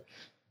 listen to it.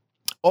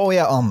 Oh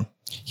yeah,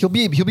 he'll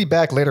be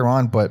back later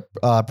on, but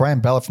Brian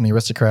Ballard from the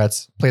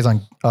Aristocrats plays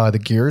on the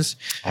Gears.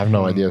 I have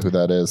no idea who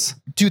that is.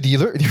 Dude, the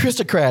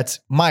Aristocrats,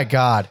 my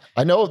God.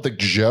 I know the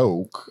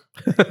joke.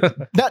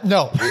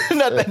 No,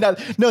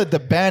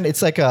 the band,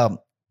 it's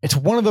it's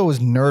one of those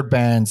nerd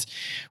bands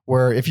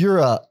where if you're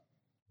a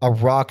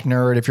rock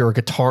nerd, if you're a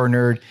guitar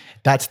nerd,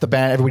 that's the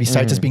band everybody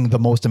cites as being the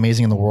most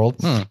amazing in the world.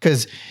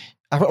 Because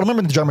I don't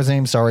remember the drummer's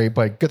name, sorry,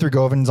 but Guthrie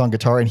Govan's on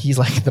guitar and he's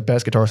the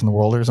best guitarist in the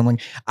world or something.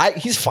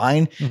 He's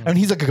fine. I mean,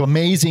 he's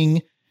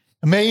amazing,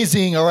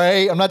 all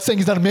right? I'm not saying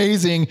he's not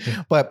amazing,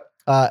 but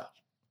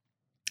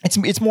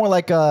it's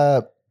more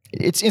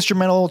it's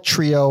instrumental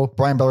trio.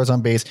 Brian Beller's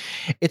on bass.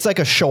 It's like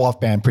a show-off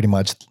band pretty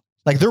much.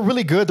 They're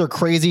really good, they're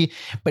crazy,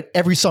 but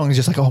every song is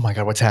just oh my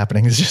God, what's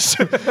happening? It's just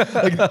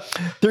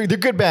they're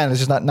good band.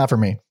 It's just not for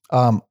me.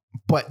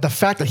 But the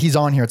fact that he's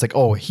on here, it's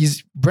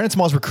Brendan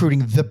Small's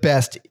recruiting the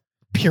best,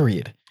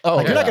 period.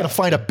 You're not going to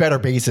find a better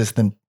bassist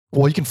than,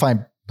 you can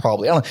find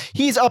probably, I don't know.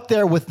 He's up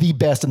there with the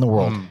best in the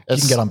world. You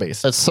can get on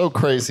bass. It's so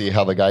crazy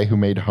how the guy who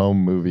made Home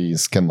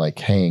movies can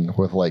hang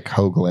with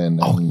Hoagland.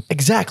 Oh,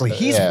 exactly.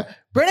 He's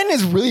Brennan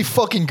is really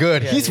fucking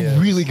good. He's he is.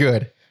 really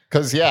good.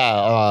 Because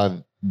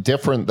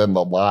different than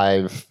the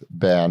live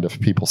band. If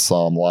people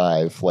saw him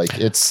live, like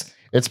it's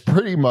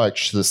pretty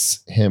much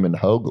just him and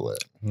Hoagland.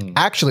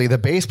 Actually, the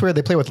bass player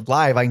they play with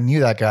live, I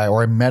knew that guy,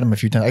 or I met him a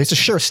few times. I used to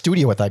share a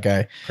studio with that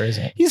guy.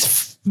 Crazy.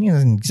 He's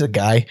a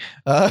guy.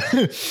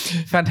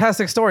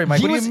 Fantastic story, Mike.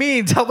 He What was- do you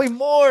mean? Tell me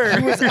more.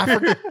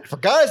 I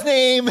forgot his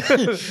name.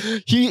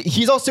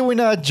 He's also in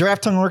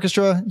Giraffe Tongue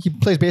Orchestra. He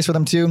plays bass for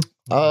them too.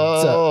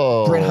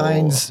 Oh, Brent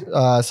Hines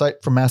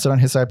site from Mastodon,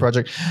 his side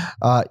project.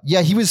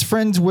 He was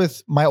friends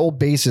with my old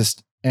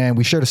bassist, and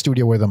we shared a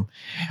studio with him.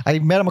 I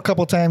met him a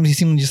couple of times. He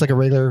seemed just like a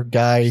regular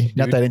guy,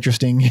 not that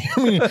interesting.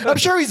 I mean, I'm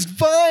sure he's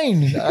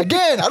fine.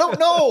 Again, I don't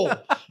know.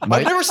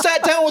 I've never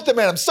sat down with the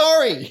man. I'm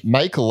sorry.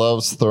 Mike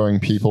loves throwing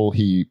people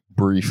he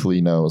briefly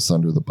knows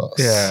under the bus.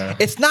 Yeah,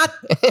 It's not.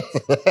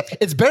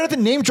 It's better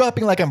than name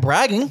dropping like I'm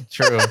bragging.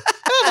 true.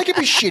 That could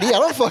be shitty. I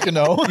don't fucking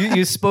know.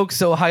 You spoke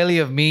so highly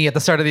of me at the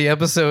start of the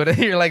episode, and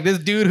you're like, this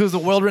dude who's a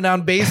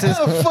world-renowned bassist,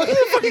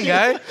 fucking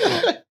guy.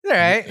 All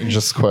right.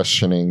 Just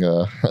questioning.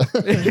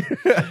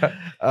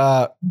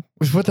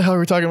 What the hell are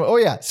we talking about? Oh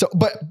yeah. So,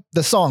 but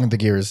the song, The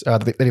Gears,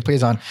 that he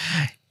plays on,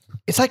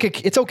 it's like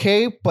it's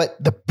okay,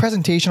 but the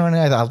presentation on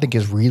it, I think,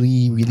 is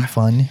really, really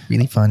fun.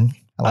 Really fun.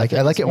 I like it.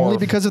 I like it only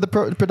because of the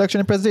production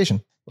and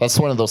presentation. That's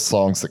one of those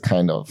songs that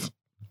kind of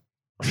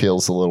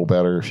feels a little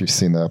better if you've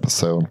seen the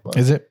episode. But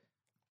Is it?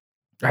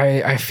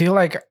 I feel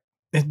like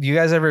you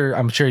guys ever,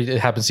 I'm sure it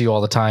happens to you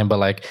all the time, but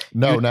like,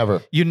 no, you-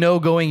 never. you know,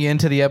 going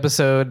into the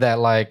episode that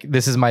like,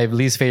 this is my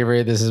least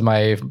favorite, this is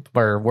my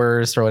or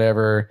worst or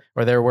whatever,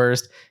 or their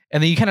worst.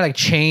 And then you kind of like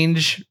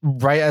change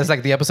right as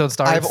like the episode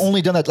starts. I've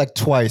only done that like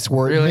twice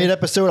where Really? mid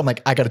episode, I'm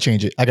like, I got to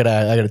change it. I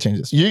gotta change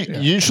this.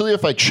 Usually,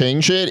 if I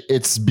change it,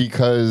 it's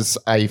because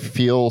I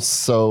feel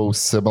so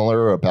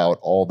similar about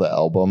all the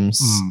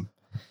albums,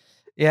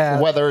 yeah.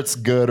 whether it's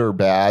good or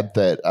bad,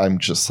 that I'm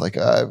just like,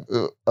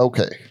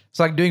 okay.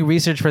 So like doing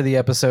research for the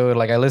episode,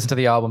 like I listened to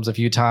the albums a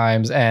few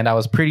times and I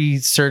was pretty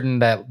certain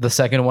that the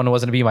second one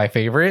wasn't to be my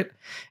favorite.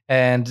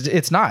 And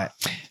it's not.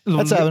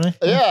 That's happening.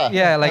 Yeah.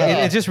 Yeah, like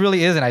It just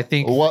really isn't. I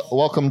think.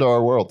 Welcome to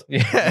our world.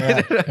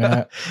 Yeah.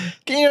 Yeah.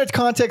 You know, it's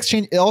context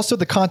change. Also,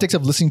 the context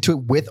of listening to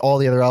it with all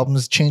the other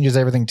albums changes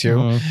everything too.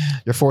 Mhm.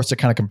 You're forced to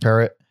kind of compare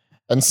it.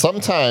 And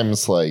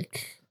sometimes,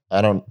 like,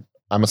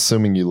 I'm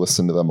assuming you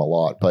listen to them a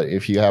lot, but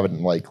if you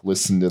haven't like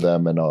listened to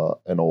them in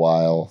a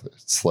while,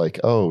 it's like,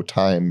 oh,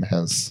 time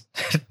has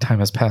Time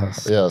has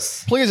passed.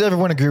 yes. Please,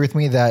 everyone, agree with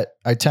me that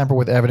 "I Tamper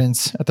with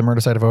Evidence" at the Murder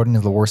Side of Odin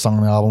is the worst song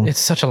on the album. It's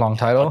such a long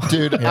title.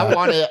 Dude, Yeah.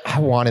 I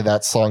wanted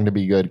that song to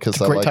be good because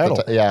It's a I great like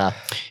title. yeah.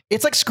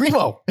 It's like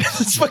screamo.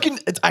 It's fucking.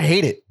 I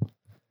hate it.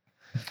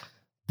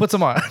 Put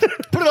some on.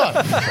 Put it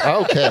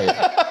on. Okay.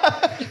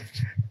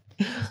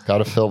 Got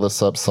to fill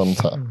this up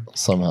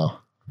somehow.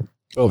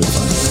 It'll be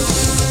fun.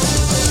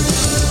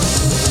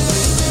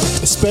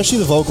 Especially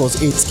the vocals,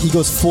 he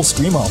goes full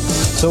screamo.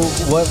 So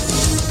what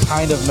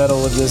kind of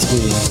metal would this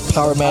be?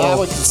 Power I metal.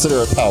 would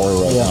consider it power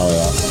right Yeah. now,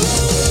 yeah.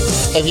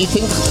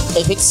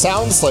 If it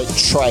sounds like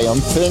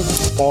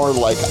Triumphant or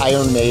like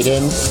Iron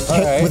Maiden,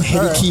 All right, with heavy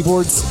all right.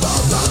 keyboards.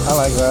 I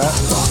like that.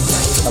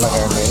 I like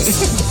Iron Maiden.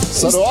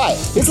 so do I.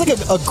 It's like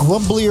a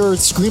grumblier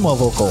screamo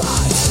vocal.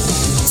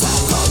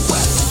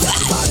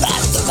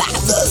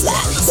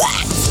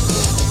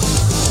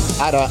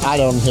 I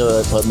don't hear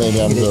it, but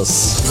maybe I'm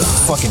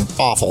just Fucking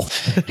awful.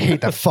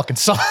 Hate that fucking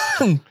song.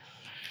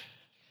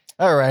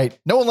 All right.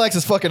 No one likes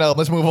this fucking album.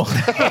 Let's move on.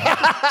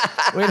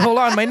 Wait, hold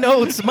on. My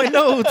notes. My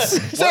notes.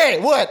 Say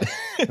it. What?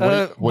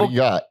 what do you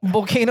got?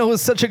 Volcano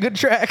is such a good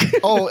track.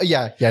 Oh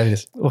yeah, yeah, it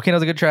is.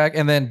 Volcano's a good track.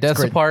 And then Death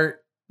great.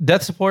 Support.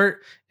 Death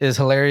Support is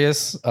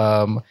hilarious.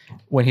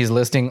 When he's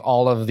listing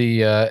all of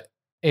the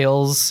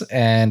ails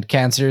and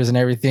cancers and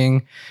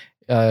everything.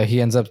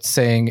 He ends up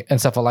saying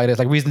encephalitis,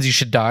 like reasons you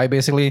should die,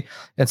 basically.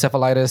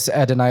 Encephalitis,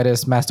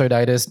 adenitis,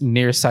 mastoiditis,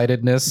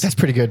 nearsightedness. That's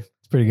pretty good.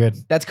 It's pretty good.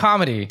 That's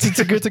comedy. It's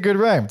a good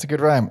rhyme. It's a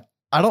good rhyme.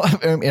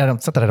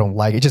 It's not that I don't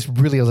like it. It just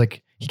really was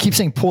like, he keeps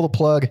saying pull the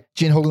plug.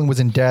 Gene Hoglan was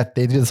in Death.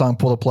 They did the song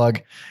Pull the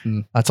Plug.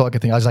 That's all I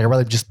could think. I was like, I'd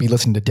rather just be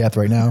listening to Death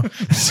right now.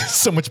 It's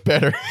so much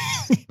better.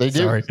 They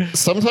do. Sorry.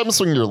 Sometimes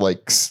when you're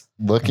like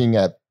looking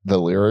at the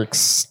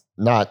lyrics,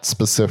 not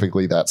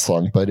specifically that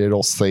song, but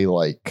it'll say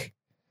like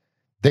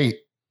they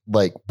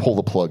like pull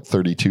the plug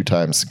 32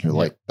 times. And you're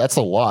like, that's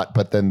a lot.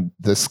 But then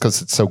this,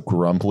 because it's so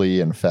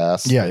grumbly and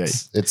fast, Yeah,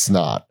 it's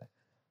not.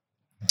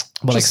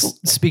 But like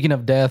Just- speaking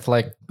of Death,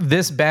 like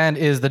this band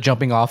is the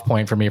jumping off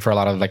point for me for a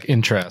lot of like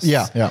interests.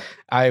 Yeah.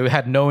 I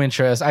had no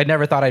interest. I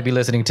never thought I'd be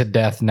listening to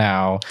Death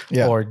now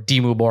Yeah. or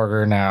Dimmu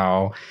Borgir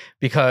now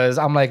because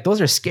I'm like,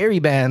 those are scary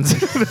bands.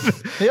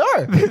 They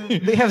are.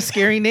 They have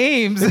scary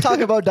names. They talk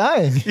about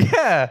dying.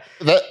 Yeah.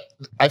 That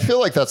I feel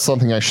like that's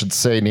something I should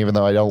say, and even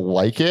though I don't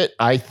like it,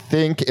 I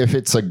think if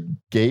it's a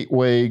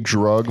gateway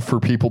drug for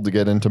people to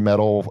get into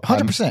metal,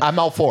 100%. I'm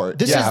all for it.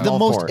 This Yeah, is I'm the all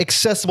most for it.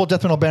 accessible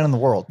death metal band in the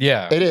world.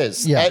 Yeah. It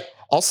is. Yeah. And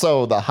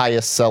also the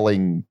highest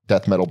selling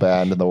death metal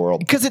band in the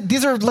world. Because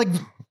these are like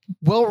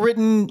well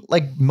written,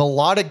 like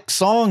melodic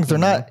songs. They're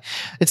not.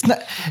 It's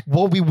not.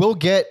 Well, we will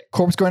get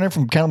Corpse Grinder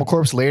from Cannibal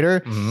Corpse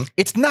later.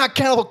 It's not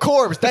Cannibal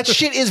Corpse. That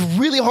shit is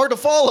really hard to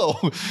follow.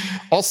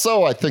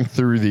 Also, I think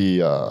through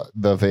the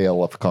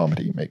veil of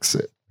comedy makes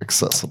it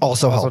accessible.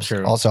 Also helps.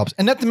 true. Also helps.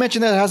 And not to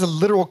mention that it has a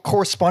literal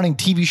corresponding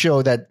TV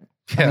show that.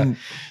 Yeah. I mean,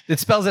 It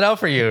spells it out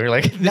for you. You're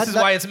like, this is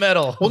why it's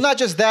metal. well, not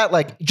just that.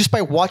 Like just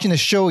by watching the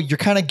show, you're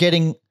kind of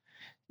getting.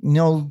 Kind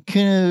of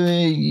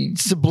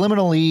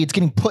subliminally, it's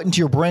getting put into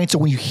your brain. So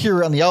when you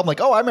hear it on the album,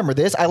 like, oh, I remember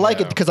this. I like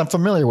it because I'm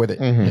familiar with it.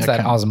 Mhm. It's that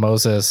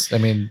osmosis. I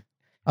mean,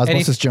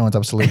 Osmosis Jones,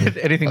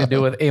 absolutely. anything to do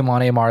with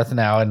Amon Amarth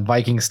now and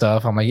Viking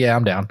stuff, I'm like, yeah,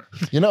 I'm down.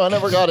 You know, I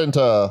never got into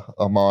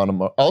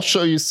Amon. I'll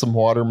show you some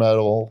water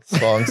metal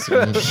songs.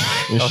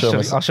 You show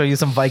me some. I'll show you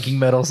some Viking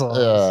metal songs,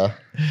 Yeah.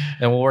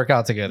 and we'll work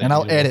out together. And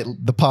I'll edit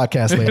the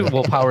podcast later.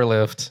 we'll power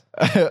lift.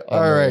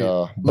 All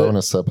right,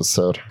 Bonus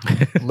episode.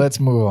 let's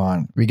move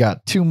on. We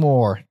got two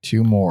more.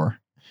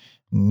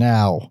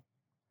 Now,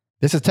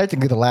 this is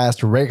technically the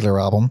last regular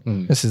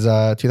album. This is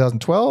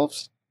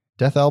 2012's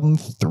Death Album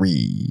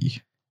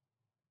 3.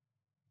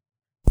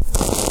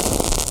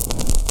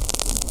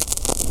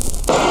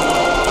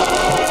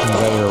 You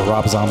got your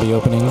Rob Zombie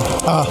opening.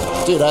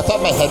 Dude, I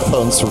thought my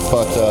headphones were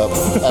fucked up.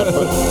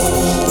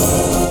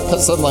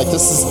 Because I'm like,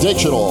 this is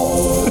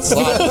digital. It's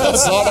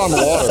not on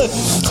water.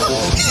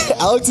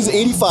 Alex is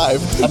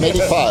 85. I'm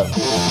 85.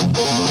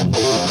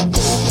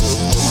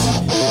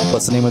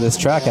 What's the name of this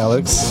track,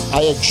 Alex?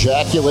 I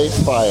ejaculate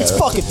fire. It's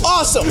fucking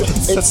awesome.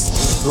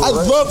 It's I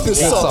love this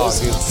song.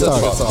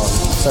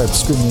 Sorry, I'm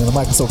screaming in the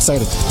mic. I'm so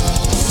excited.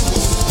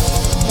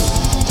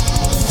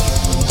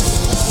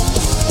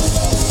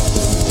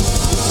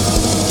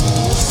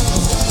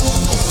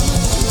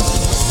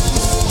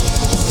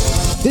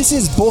 This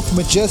is both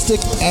majestic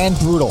and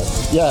brutal.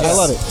 Yes. I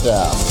love it.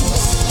 Yeah.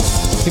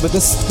 See, but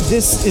this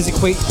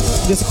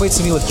equates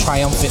to me with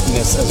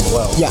triumphantness as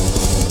well. Yeah.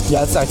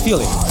 Yeah, I feel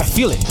it. I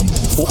feel it.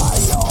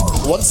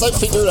 Once I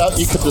figured out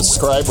you could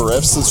describe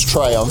riffs as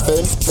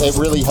triumphant, it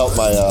really helped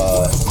my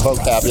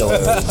vocabulary.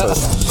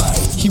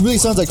 He really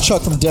sounds like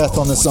Chuck from Death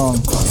on this song.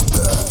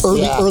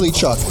 Early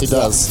Chuck. He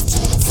does.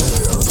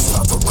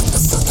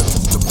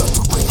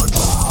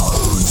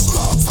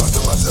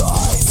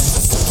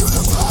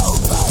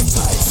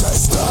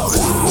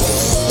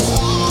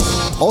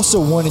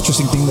 Also, one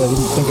interesting thing that I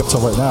didn't think of till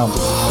right now.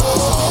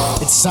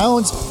 It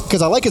sounds,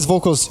 because I like his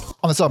vocals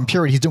on this album,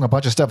 period. He's doing a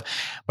bunch of stuff,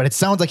 but it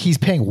sounds like he's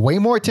paying way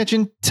more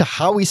attention to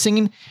how he's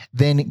singing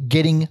than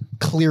getting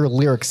clear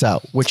lyrics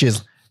out, which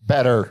is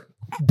Better.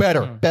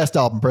 Best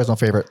album, personal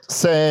favorite.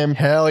 Same.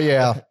 Hell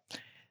yeah.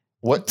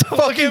 What?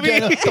 Fuck you,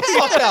 get the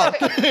fuck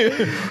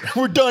out.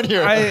 We're done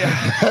here.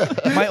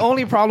 My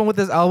only problem with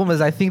this album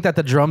is I think that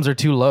the drums are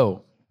too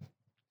low.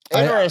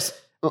 Interesting.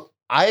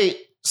 I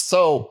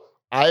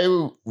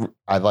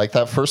like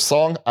that first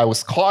song. I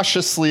was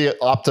cautiously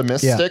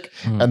optimistic.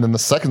 And then the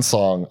second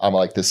song, I'm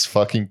like, this is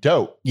fucking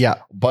dope. Yeah,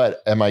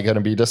 But am I going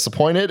to be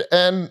disappointed?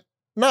 And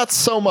not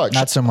so much.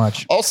 not so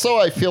much. Also,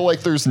 I feel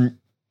like there's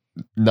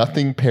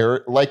nothing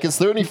like, is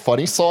there any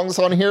funny songs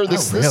on here?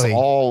 This is really.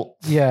 all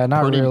Yeah,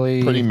 not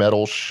really. pretty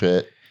metal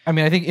shit. I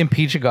mean, I think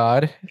Impeach a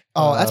God.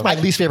 Oh, that's my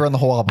least favorite on the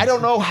whole album. I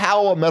don't know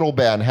how a metal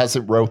band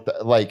hasn't wrote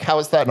that. Like, how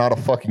is that not a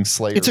fucking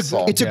Slayer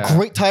song? It's a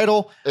great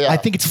title. Yeah. I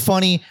think it's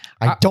funny.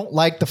 I don't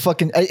like the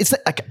fucking. It's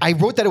like I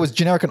wrote that it was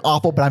generic and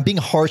awful, but I'm being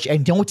harsh.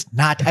 And no, it's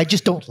not. I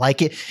just don't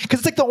like it because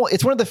it's like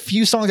it's one of the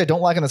few songs I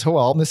don't like on this whole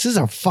album. This is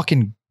a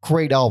fucking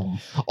great album.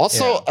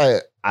 Also,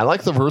 I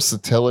like the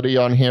versatility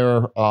on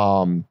here.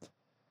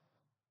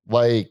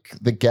 Like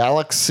the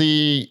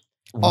Galaxy.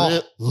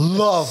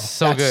 Love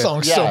So that good.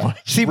 song Yeah. so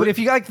much. See, but if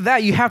you like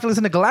that, you have to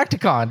listen to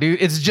Galacticon,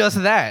 dude. It's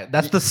just that.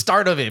 That's the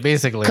start of it,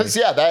 basically. Because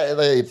that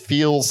it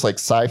feels like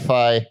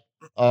sci-fi.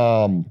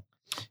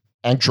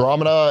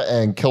 Andromeda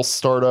and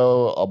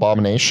Killstardo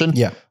Abomination.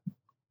 Yeah.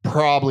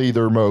 Probably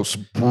their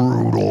most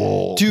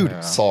brutal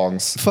Dude.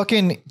 songs.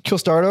 Fucking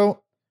Killstardo,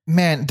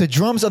 man, the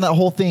drums on that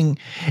whole thing,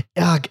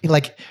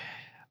 like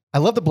I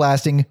love the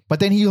blasting,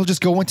 but then he'll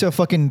just go into a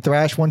fucking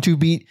thrash 1-2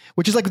 beat,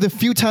 which is like the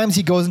few times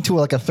he goes into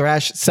like a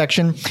thrash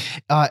section.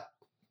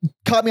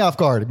 Caught me off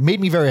guard. Made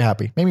me very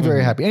happy.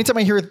 Happy. Anytime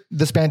I hear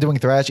this band doing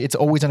thrash, it's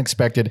always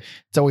unexpected.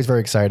 It's always very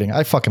exciting.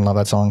 I fucking love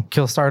that song.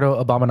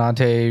 Killstardo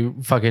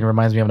Abominante fucking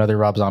reminds me of another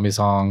Rob Zombie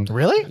song.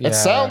 Really? Yeah. It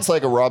sounds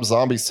like a Rob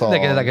Zombie song.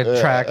 Like a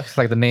track,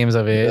 like the names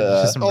of it.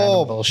 It's just some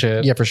random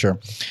bullshit. Yeah, for sure.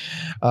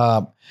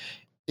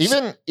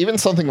 Even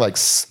something like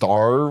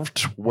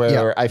Starved,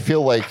 where I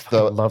feel like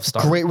the Love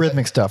Star. Great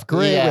rhythmic stuff.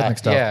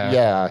 Yeah.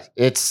 yeah,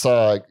 it's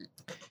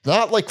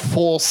not like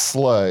full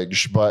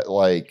sludge, but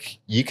like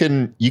you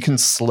can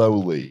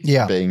slowly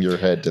bang your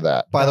head to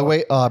that. By the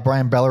way,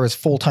 Brian Beller is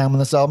full time on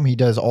this album. He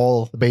does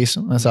all the bass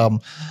on this album.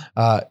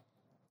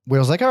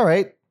 Will's like, all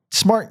right,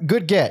 smart,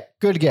 good get.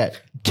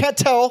 Can't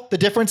tell the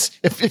difference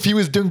if he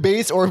was doing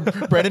bass or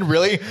Brendan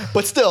really,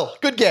 but still,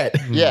 good get.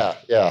 Yeah.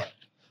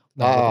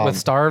 With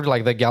Starved,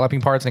 like the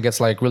galloping parts, and it gets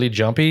like really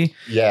jumpy.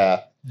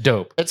 Yeah.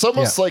 Dope. It's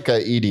almost like a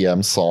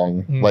EDM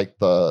song, like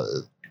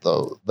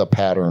the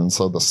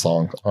patterns of the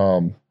song.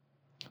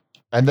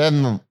 And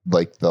then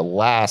like the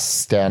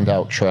last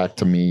standout track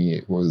to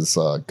me was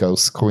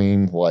Ghost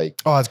Queen. Like,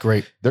 Oh, that's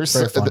great. there's,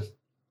 Very fun.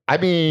 I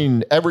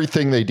mean,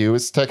 everything they do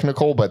is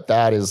technical, but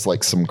that is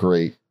like some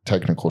great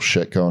technical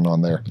shit going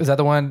on there. Is that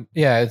the one?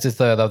 Yeah, it's just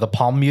the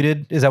palm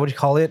muted. Is that what you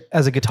call it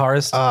as a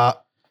guitarist?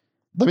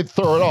 Let me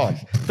throw it on.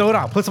 Throw it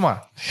on. Put some on.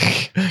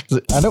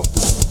 I know.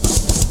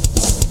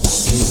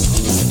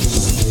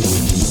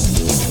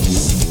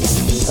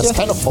 That's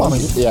kind of fun.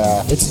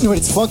 Yeah. It's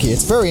it's funky.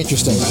 It's very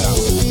interesting.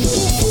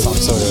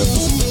 Sounds so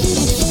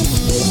good.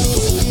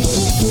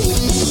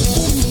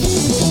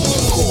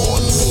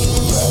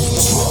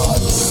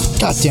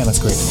 God damn, that's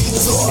great.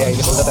 Yeah, you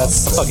just let that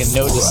fucking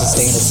note just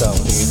sustain itself,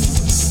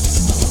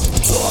 dude.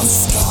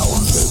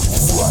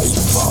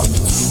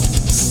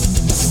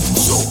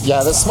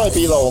 Yeah, this might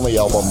be the only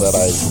album that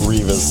I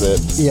revisit.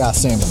 Yeah,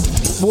 same.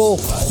 Well,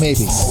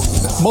 maybe.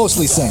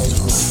 Mostly same.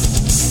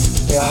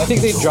 Yeah, I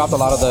think they dropped a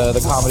lot of the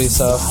comedy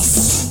stuff.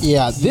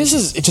 Yeah, this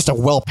is just a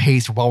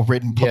well-paced,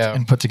 well-written, Yeah.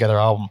 and put together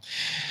album.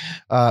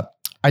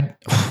 I'm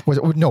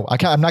not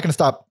going to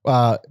stop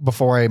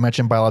before I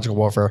mention Biological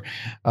Warfare.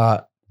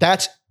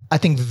 That's, I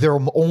think, their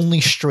only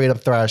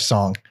straight-up thrash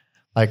song,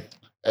 like,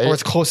 or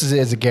as close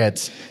as it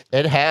gets.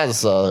 It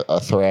has a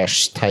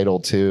thrash title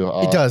too.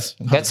 It does.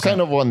 That's kind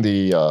of when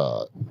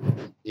the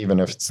even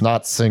if it's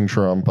not Sing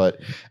Drum, but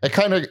it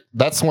kind of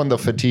that's when the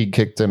fatigue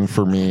kicked in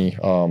for me.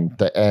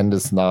 The end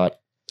is not.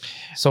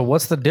 So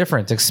what's the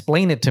difference?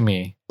 Explain it to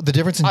me. The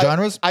difference in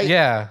genres.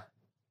 Yeah.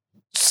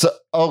 So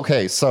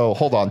okay, so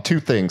hold on.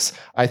 Two things.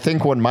 I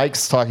think when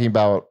Mike's talking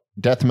about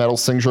death metal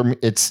syndrome,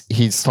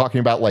 he's talking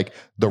about like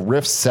the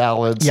riff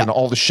salads Yeah. and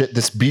all the shit.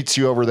 This beats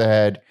you over the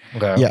head.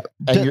 Okay. Yeah.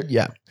 And you're-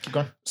 Yeah.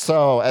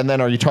 So, and then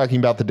are you talking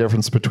about the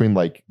difference between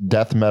like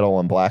death metal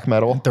and black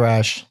metal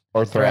Thrash.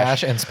 or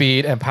thrash? Thrash and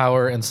speed and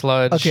power and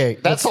sludge. Okay.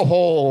 That's a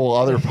whole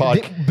other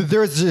podcast. But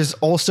there's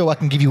also, I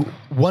can give you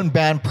one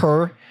band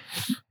per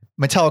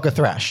Metallica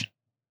thrash.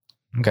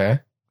 Okay.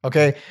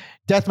 Okay.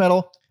 Death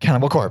metal,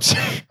 Cannibal Corpse.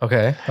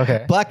 Okay.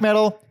 Okay. Black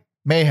metal,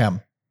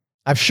 Mayhem.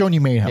 I've shown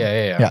you Mayhem.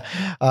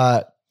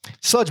 Yeah.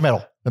 Sludge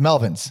metal, the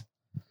Melvins.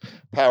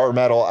 Power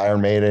metal,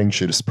 Iron Maiden,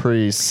 Judas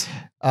Priest.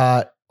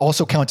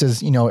 Also counts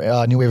as, new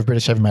wave of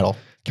British heavy metal.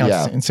 Counts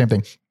Yeah. as, same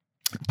thing.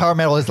 Power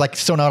metal is like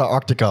Sonata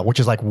Arctica, which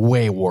is like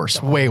way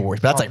worse. Way worse.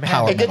 But that's like man.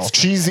 power It metal. gets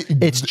cheesy.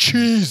 It's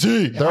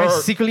cheesy. There Am I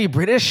are- secretly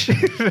British?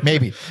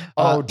 Maybe.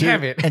 Oh, dude.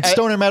 Damn it. And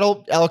stoner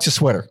metal, Alex's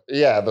Sweater.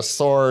 Yeah, the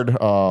sword,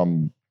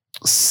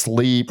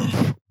 sleep,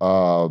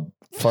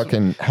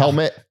 fucking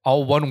helmet.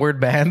 All one word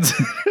bands.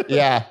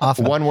 Yeah,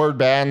 Awful. one word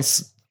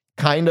bands,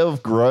 kind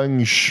of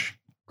grunge.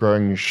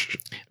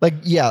 Like,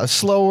 yeah,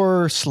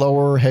 slower,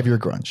 heavier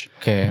grunge.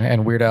 Okay.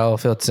 And Weird Al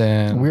fits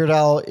in. Weird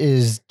Al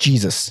is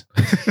Jesus.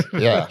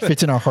 Yeah.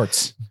 Fits in our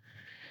hearts.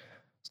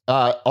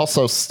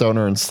 Also,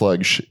 stoner and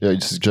sludge.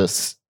 It's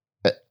just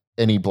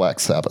any Black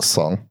Sabbath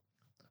song.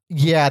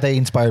 Yeah, they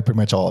inspired pretty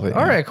much all of it.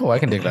 All right. Cool. I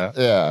can dig that.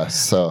 Yeah,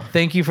 so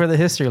Thank you for the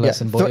history Yeah.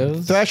 lesson,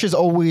 boys. Thrash is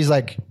always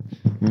like,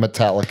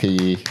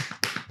 Metallica-y.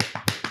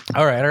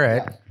 All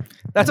right.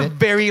 That's a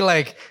very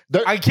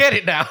There- I get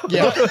it now.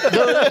 yeah.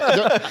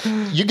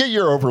 You get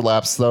your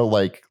overlaps though,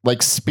 like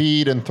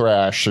speed and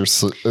thrash. There's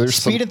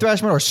Speed and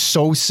thrash metal are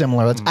so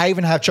similar. I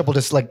even have trouble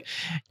just like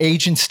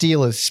Agent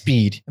Steel is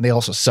speed, and they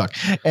also suck.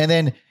 And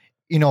then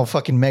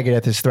fucking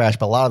Megadeth is thrash,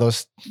 but a lot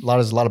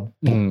of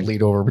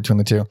bleed over between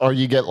the two. or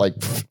you get like,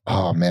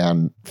 oh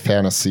man,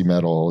 fantasy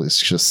metal is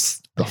just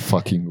the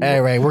fucking.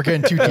 Anyway, we're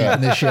getting too deep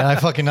in this shit.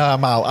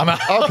 I'm out.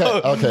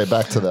 Okay,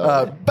 back to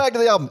that. Back to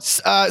the album.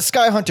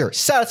 Sky Hunter,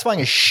 satisfying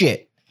as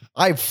shit.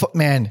 I'm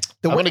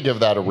gonna give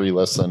that a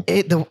re-listen.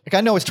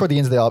 I know it's toward the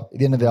end of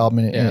the album,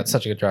 Yeah, it's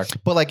such a good track.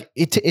 but like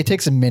it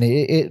takes a minute.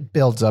 It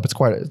builds up. It's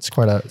quite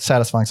a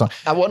satisfying song.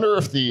 I wonder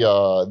if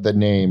the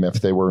name,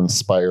 if they were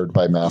inspired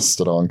by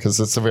Mastodon, because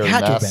it's a very Had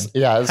to have been.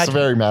 it's Had a to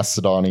very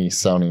Mastodon-y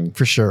sounding.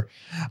 For sure.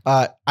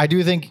 I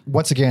do think,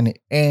 once again, it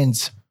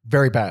ends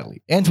very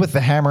badly. Ends with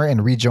the Hammer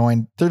and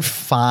Rejoin. They're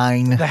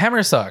fine. The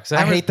Hammer sucks. The I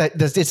Hammer- hate that.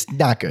 It's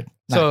not good.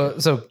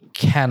 So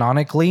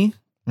canonically,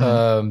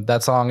 that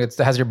song it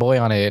has your boy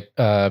on it.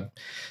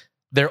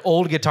 They're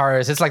old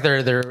guitarists. It's like they're.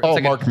 It's Oh,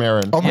 like Mark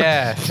Maron.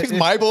 Yeah, He's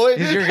my boy.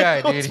 He's your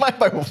guy, dude. It's my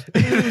boy.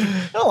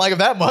 I don't like him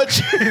that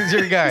much. He's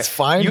your guy. It's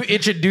fine. You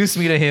introduced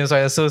me to him, so I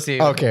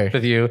associate Okay.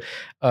 with you.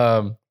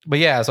 But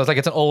yeah, so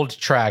it's an old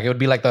track. It would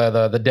be like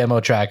the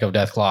demo track of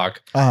Death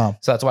Clock. So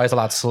that's why it's a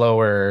lot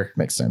slower.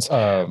 Makes sense.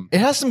 Um,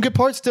 It has some good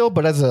parts still,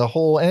 but as a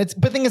whole, but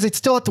the thing is, it's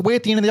still at the way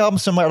at the end of the album.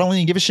 So I don't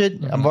really give a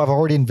shit. I've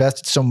already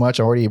invested so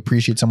much. I already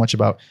appreciate so much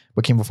about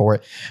what came before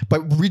it.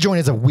 But Rejoin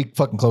is a weak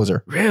fucking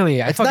closer.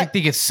 really, I It's fucking not-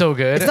 think it's so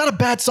good. It's not a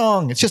bad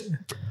song. It's just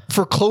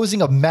for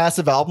closing a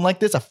massive album like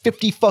this, a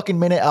 50 fucking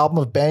minute album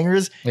of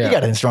bangers. Yeah. You got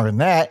anything stronger than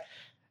that.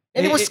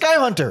 And it was Sky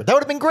Hunter. That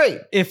would have been great.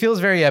 It feels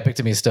very epic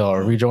to me still.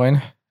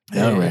 Rejoin.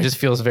 It just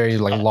feels very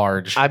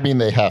large. I mean,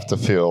 they have to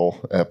feel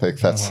epic.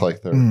 That's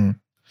like their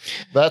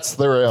that's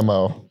their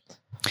MO.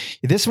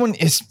 This one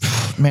is,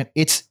 man,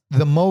 it's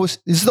This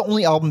is the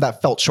only album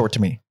that felt short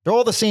to me. They're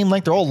all the same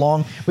length. They're all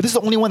long, but this is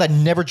the only one that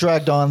never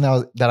dragged on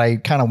that I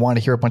kind of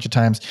wanted to hear a bunch of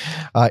times.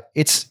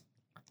 It's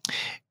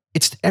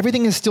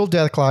everything is still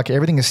Death Clock.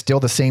 Everything is still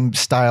the same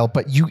style,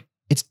 but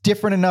it's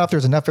different enough.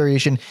 There's enough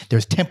variation.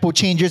 There's tempo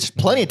changes,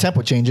 plenty of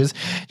tempo changes,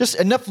 just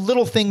enough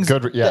little things.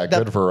 Good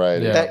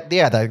variety.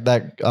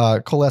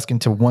 That coalesce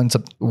into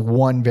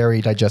one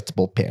very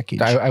digestible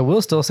package. I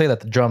will still say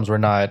that the drums were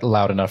not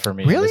loud enough for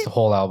me. Really? This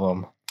whole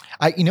album.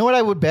 You know what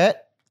I would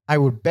bet? I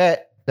would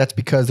bet that's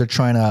because they're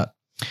trying to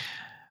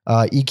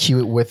EQ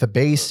it with the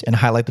bass and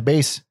highlight the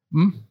bass.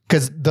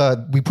 Because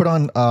we put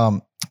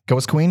on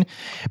Ghost Queen,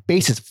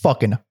 bass is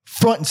fucking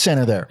front and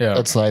center there. Yeah,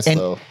 That's nice And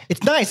though.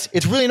 it's nice.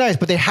 It's really nice,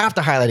 but they have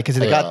to highlight it because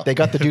they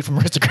got the dude from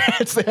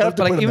Aristocrats. They have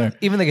to But put like him there.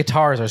 even the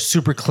guitars are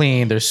super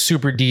clean. They're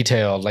super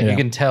detailed. Like Yeah. you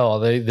can tell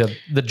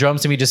the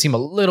drums to me just seem a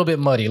little bit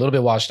muddy, a little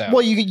bit washed out.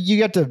 Well, you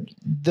got to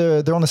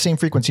they're on the same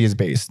frequency as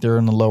bass. They're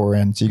in the lower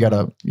end, so you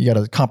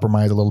gotta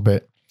compromise a little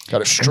bit.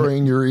 Gotta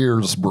strain your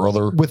ears,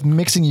 brother. With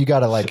mixing,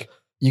 EQing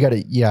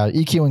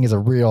is a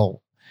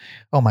real.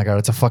 Oh my god,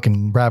 it's a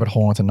fucking rabbit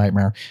hole. It's a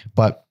nightmare.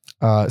 But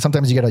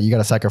sometimes you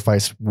gotta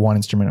sacrifice one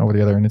instrument over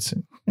the other, and it's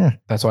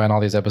That's why in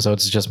all these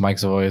episodes it's just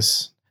Mike's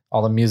voice.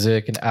 All the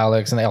music and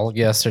Alex and all the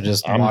guests are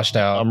just washed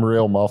out. I'm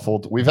real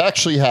muffled. We've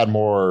actually had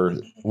more.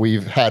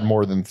 We've had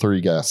more than 3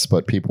 guests,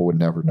 but people would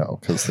never know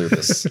because they're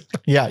this.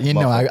 yeah.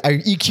 I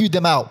EQ'd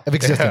them out of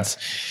existence.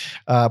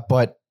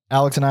 But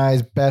Alex and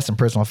I's best and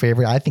personal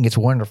favorite. I think it's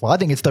wonderful. I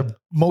think it's the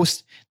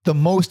most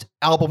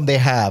album they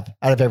have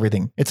out of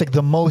everything. It's like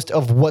the most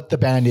of what the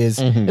band is.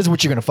 Mhm. This is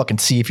what you're gonna fucking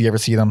see if you ever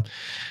see them.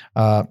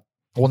 Well,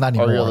 not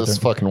anymore. Oh yeah, let's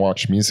fucking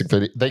watch music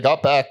video. They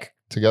got back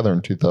together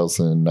in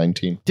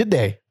 2019. Did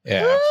they?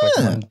 Yeah,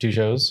 for like 1-2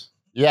 shows.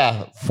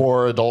 Yeah,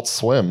 for Adult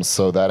Swim.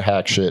 So that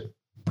hack shit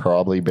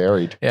probably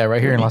buried. Yeah, right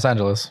here in Los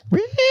Angeles.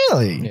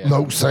 Really? Yeah.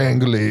 Los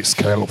Angeles,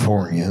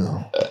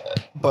 California.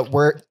 But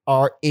we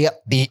are at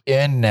the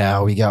end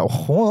now. We got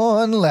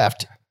one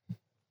left.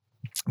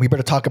 We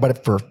better talk about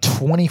it for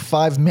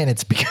 25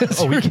 minutes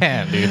because Oh, we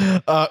can,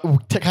 dude.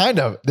 kind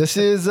of. This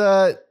is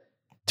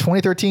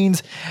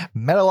 2013's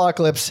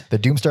Metalocalypse, the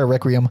Doomstar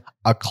Requiem,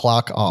 a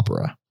clock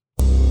opera.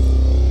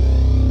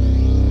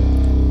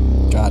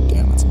 God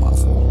damn, that's a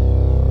mouthful.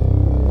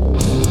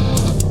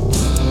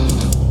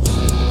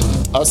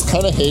 I was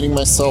kind of hating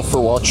myself for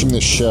watching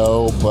this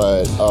show,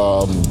 but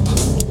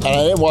and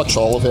I didn't watch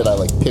all of it. I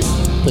like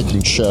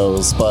picking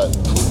shows, but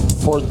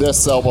for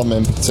this album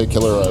in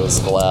particular, I was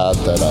glad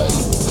that I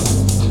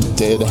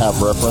did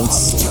have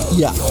reference.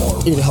 Yeah,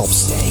 it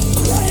helps.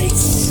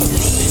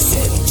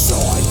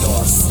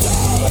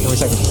 I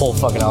wish I could pull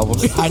fucking album.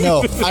 I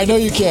know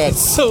you can.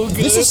 So good.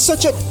 This is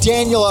such a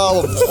Daniel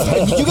album.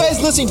 And you guys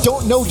listening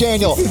don't know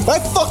Daniel. I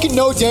fucking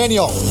know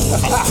Daniel.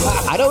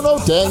 I don't know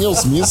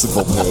Daniel's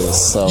musical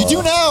taste, so You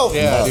do now.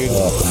 Yeah, dude.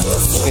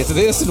 It's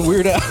this and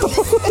Weird Al.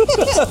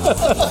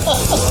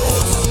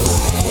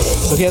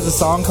 So he has a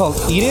song called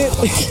 "Eat It."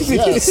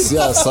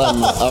 Yes,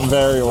 I'm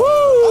very.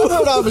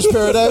 I know Amish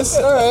Paradise.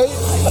 All right.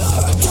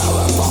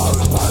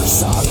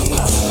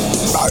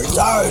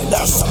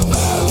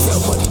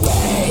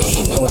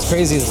 What's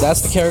crazy is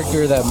that's the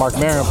character that Mark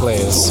Maron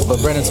plays,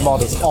 but Brendan Small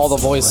does all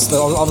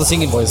the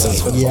singing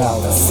voices for the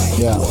Yeah. song.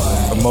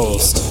 Yeah. For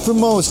most. For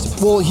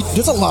most, well,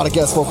 there's a lot of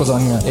guest vocals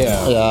on here.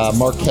 Yeah. Yeah,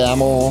 Mark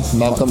Hamill,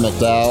 Malcolm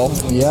McDowell.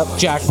 Yep.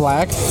 Jack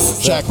Black.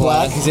 Jack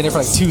Black. He's in it for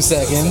like 2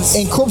 seconds.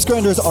 And Corpse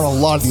Grinders on a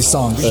lot of these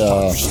songs.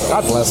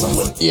 God bless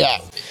him. Yeah.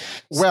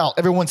 Well,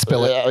 everyone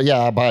spill it.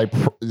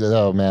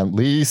 Oh man,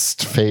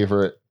 least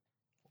favorite.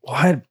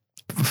 What?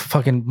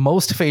 Fucking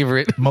most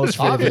favorite. Most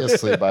favorite.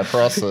 Obviously by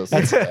process.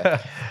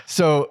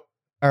 So,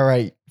 all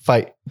right,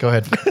 fight. Go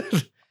ahead.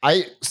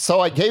 I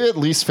gave it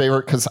least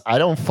favorite because I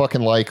don't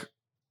fucking like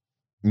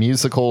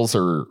musicals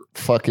or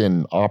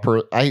fucking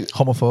opera.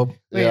 Homophobe.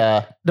 Wait.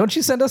 Yeah, Don't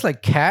you send us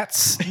like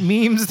cats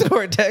memes to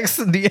our text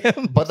and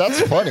DM? but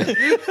that's funny.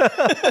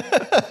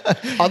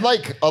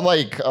 unlike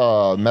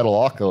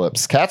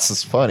Metalocalypse, Cats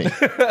is funny.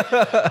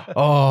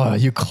 Oh,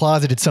 you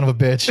closeted son of a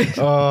bitch.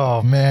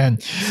 Oh,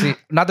 man. See,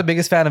 not the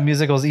biggest fan of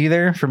musicals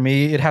either. For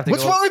me, it'd have to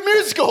What's go wrong with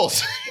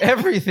musicals?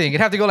 everything. It'd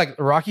have to go like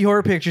Rocky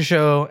Horror Picture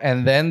Show,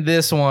 and then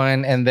this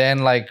one, and then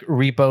like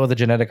Repo the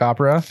Genetic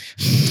Opera.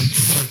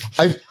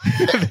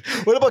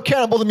 What about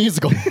Cannibal the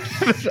Musical?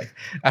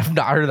 I've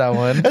not heard that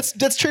one.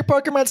 That's Trey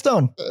Parker, Matt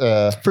Stone.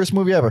 First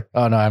movie ever.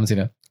 Oh no, I haven't seen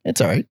it.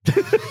 It's all right.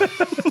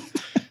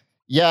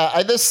 Yeah,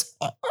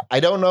 I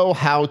don't know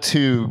how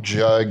to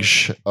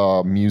judge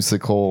a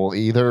musical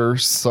either.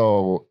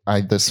 So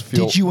I just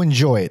feel Did you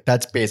enjoy it?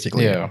 That's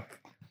basically it. Yeah.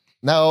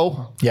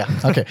 no. Yeah.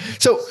 Okay.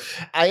 So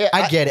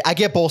I get it. I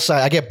get both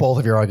sides. I get both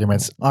of your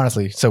arguments,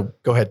 honestly. So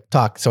go ahead,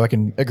 talk so I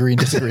can agree and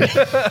disagree.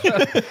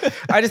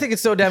 I just think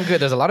it's so damn good.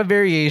 There's a lot of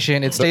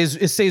variation. It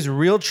stays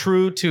real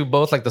true to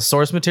both like the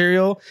source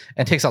material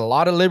and takes a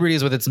lot of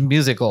liberties with its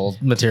musical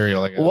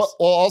material, I guess. well,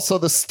 also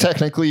this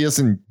technically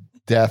isn't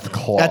Death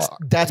Claw.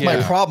 That's my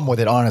Yeah. problem with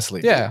it,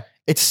 honestly. Yeah.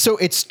 It's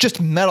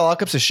just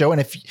Metalocalypse's show,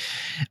 and if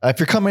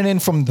you're coming in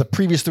from the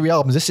previous 3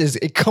 albums, this is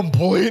a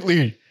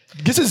completely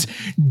this is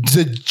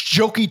the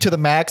jokey to the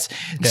max.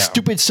 Yeah.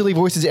 Stupid, silly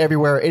voices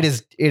everywhere. It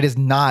is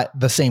not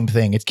the same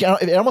thing.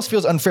 It almost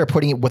feels unfair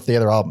putting it with the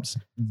other albums.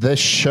 This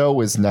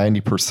show is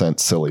 90%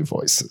 silly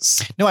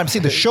voices. No, I'm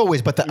saying the show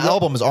is, but the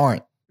albums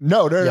aren't.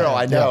 No, Yeah,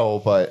 I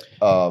know, but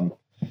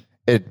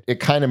it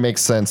kind of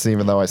makes sense.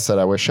 Even though I said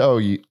I wish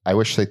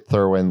they'd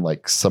throw in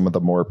like some of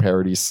the more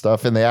parody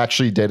stuff, and they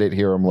actually did it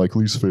here. I'm like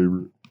least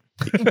favorite.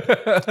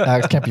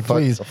 Alex can't be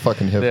pleased. A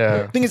fucking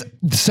hypocrite. Yeah. Thing is,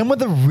 some of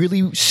the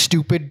really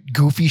stupid,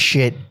 goofy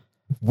shit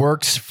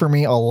works for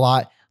me a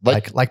lot.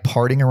 Like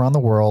partying around the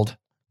world.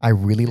 I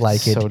really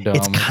like it. So dumb.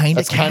 It's kind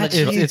of That's kinda-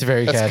 catchy. It's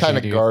very That's catchy, kind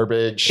of dude.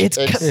 garbage.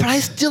 But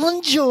I still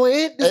enjoy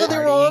it. There's nothing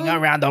wrong.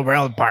 around the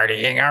world,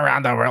 partying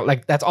around the world.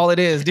 Like that's all it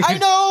is, dude. I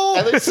know.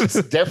 At least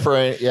it's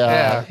different.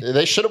 Yeah.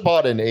 They should have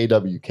bought an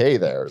AWK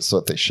there. Is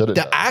what they should have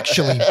done.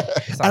 Actually,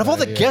 It's not out of all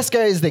bad the idea. guest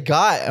guys they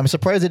got, I'm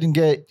surprised they didn't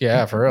get.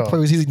 Yeah, for real. Probably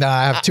was easy. Nah,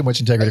 I have too much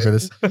integrity for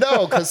this.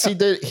 No, because he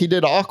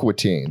did Aqua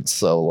Teen.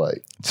 So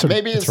like So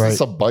maybe that's it's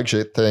just a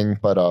budget thing,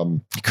 but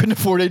Couldn't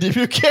afford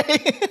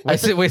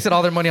AWK. Wasted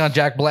all their money on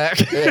Jack Black.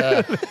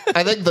 yeah.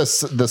 I think the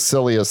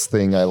silliest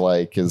thing I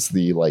like is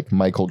the like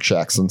Michael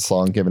Jackson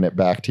song "Giving It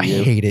Back to I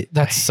You." hate it.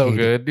 That's I so hate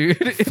good,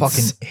 dude. It.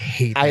 Fucking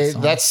hate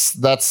that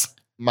song. That's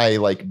my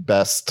like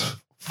best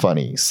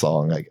funny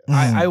song. I guess.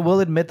 I will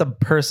admit the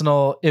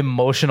personal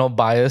emotional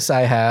bias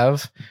I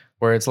have,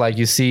 where it's like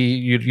you've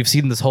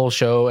seen this whole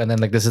show, and then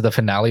like this is the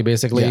finale.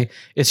 Basically, Yeah.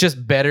 it's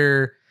just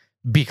better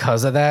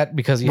because of that,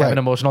 because you have Right. an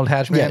emotional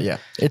attachment. Yeah.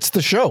 It's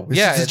the show. This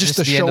Yeah, is it's just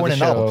a the end show of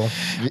and the an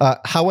album.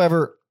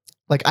 However,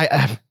 like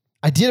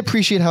I did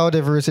appreciate how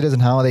diverse it is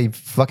and how they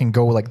fucking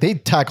go. Like they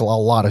tackle a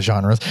lot of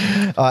genres,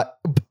 but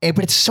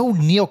it's so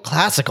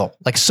neoclassical.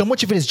 Like so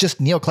much of it is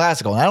just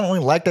neoclassical, and I don't really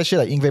like that shit.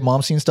 Like Yngwie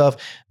Malmsteen stuff.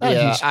 Not a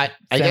Yeah, huge I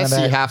fan guess of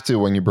you that. have to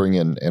when you bring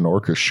in an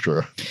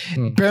orchestra.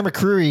 Bear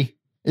McCreary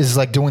is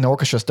like doing the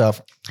orchestra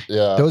stuff.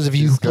 Yeah, Those of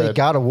you who he's play good.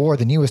 God of War,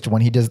 the newest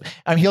one, he does.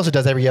 I mean, he also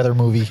does every other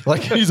movie.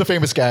 Like he's a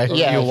famous guy.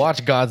 Yeah. You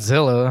watch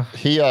Godzilla.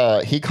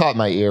 He caught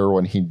my ear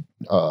when he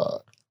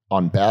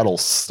on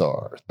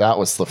Battlestar. That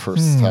was the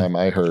first time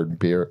I heard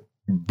beer.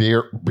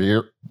 Bear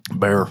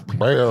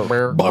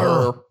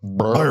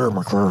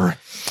McCreary.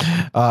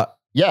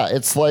 Yeah,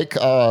 it's like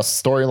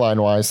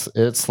storyline wise,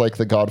 it's like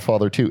The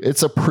Godfather 2.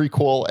 It's a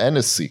prequel and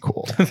a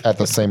sequel at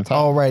the same time.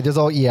 All right, there's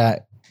all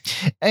and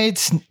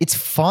it's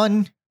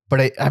fun,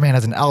 but I mean,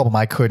 as an album,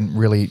 I couldn't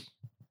really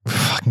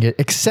fucking get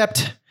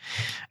except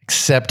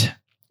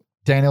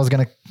Daniel's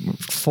gonna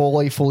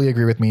fully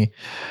agree with me.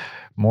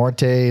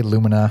 Morte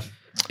Lumina.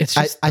 It's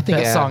just I the think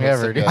best it's- song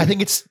ever, dude. I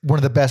think it's one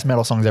of the best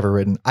metal songs ever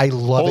written. I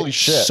love Holy it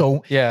shit.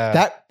 so.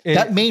 Yeah.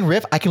 That main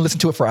riff, I can listen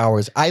to it for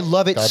hours. I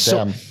love it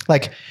Goddamn. so.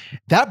 Like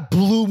that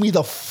blew me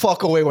the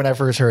fuck away when I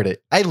first heard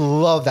it. I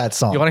love that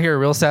song. You want to hear a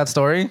real sad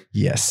story?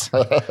 Yes.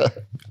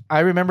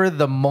 I remember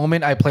the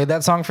moment I played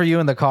that song for you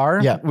in the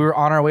car. Yeah. We were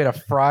on our way to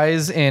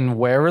Fry's in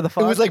wherever the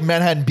fuck. It was like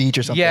Manhattan Beach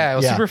or something. yeah, it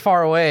was super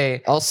far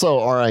away.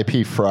 Also,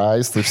 RIP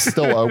Fries. They're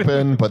still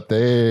open, but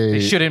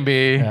It shouldn't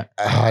be. Yeah.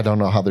 I don't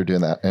know how they're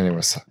doing that.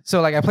 Anyways, So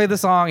like I played the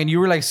song and you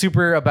were like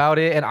super about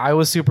it and I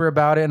was super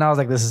about it and I was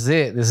like, this is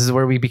it. This is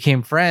where we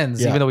became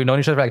friends, Yeah. even though we've known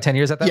each other for like 10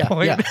 years at that Yeah,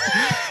 point.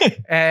 yeah.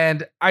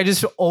 And I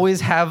just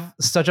always have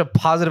such a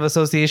positive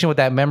association with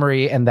that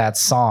memory and that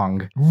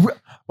song. Wow,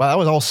 that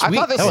was all sweet. I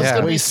thought this That was yeah.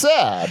 gonna be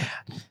sad.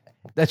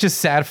 That's just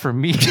sad for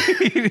me.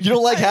 You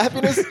don't like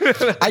happiness?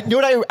 I you know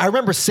what I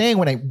remember saying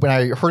when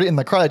I heard it in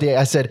the car that day.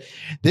 I said,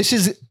 "This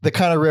is the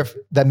kind of riff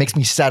that makes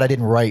me sad I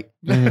didn't write."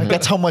 Like,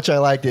 that's how much I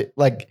liked it.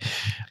 Like,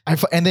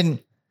 and then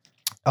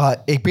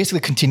it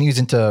basically continues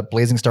into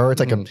Blazing Star. It's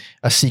like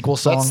a sequel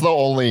song. That's the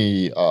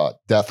only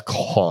Death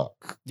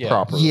Clock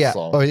proper yeah.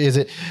 song. Or is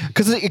it?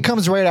 Because it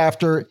comes right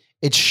after.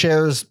 It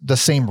shares the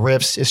same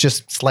riffs. It's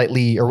just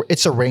slightly, or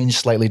it's arranged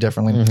slightly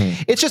differently.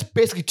 Mhm. It's just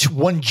basically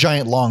one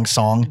giant long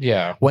song.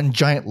 Yeah. One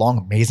giant long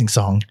amazing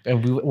song.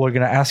 And we're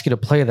going to ask you to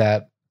play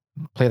that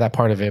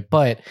part of it.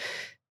 But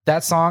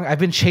that song, I've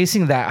been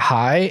chasing that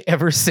high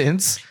ever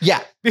since Yeah.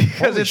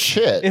 because Holy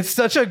shit. it's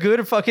such a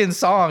good fucking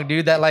song,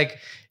 dude, that like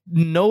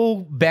no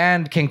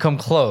band can come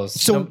close.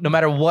 So- no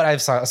matter what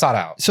I've sought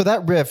out. So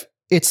that riff,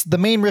 it's the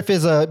main riff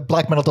is a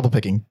black metal double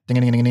picking. Play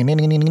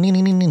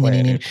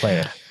it. Play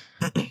it.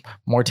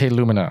 Morte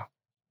Lumina.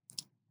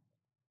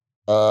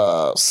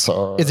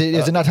 So Is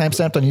it not time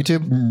stamped on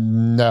YouTube?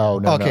 No.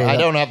 Okay, I yeah.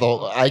 don't have the.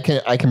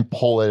 I can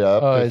pull it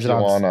up Oh, if is it you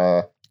on-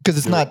 wanna. Because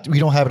it's not. We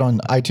don't have it on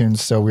iTunes,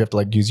 so we have to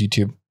like use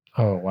YouTube.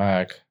 Oh,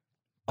 whack.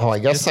 Oh, I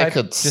guess I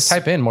could. Just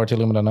type in Morte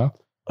Lumina, no?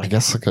 I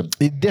guess I could.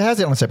 It has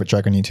it on a separate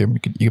track on YouTube.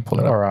 You can pull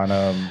it up. Or on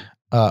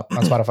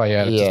Spotify,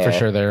 yeah, it's Yeah. for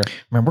sure there.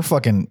 Man, we're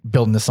fucking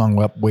building this song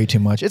up way too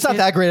much. It's not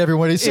that great,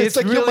 everyone. It's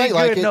like you really might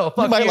like good. it. No, You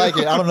fuck might you. like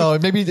it. I don't know.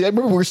 Maybe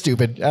we're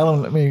stupid. I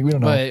don't. I mean, we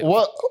don't know.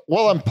 But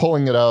While I'm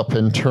pulling it up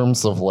in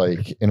terms of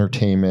like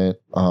entertainment,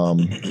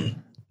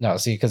 no,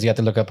 see, because you have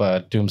to look up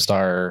a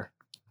Doomstar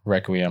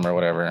Requiem or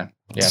whatever.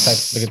 Yeah,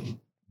 look at,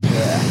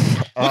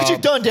 Look what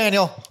you've done,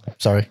 Daniel.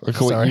 Sorry. Look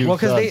at what Sorry. you've well,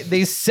 because done.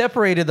 they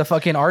separated the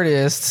fucking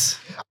artists.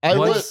 I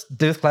One's was.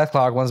 Death Class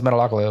Clock, one's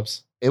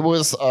Metalocalypse. It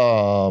was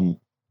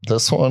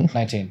This one.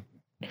 19.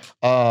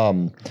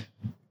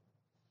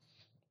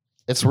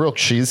 It's real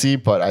cheesy,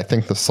 but I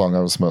think the song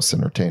I was most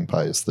entertained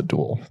by is The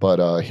Duel.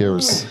 But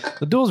here's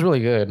The Duel's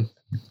really good.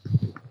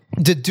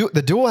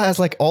 The Duel has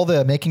like all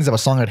the makings of a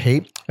song I'd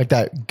hate, like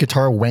that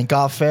guitar wank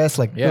off fest.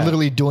 Like Yeah. they're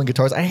literally doing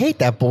guitars. I hate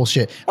that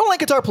bullshit. I don't like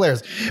guitar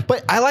players,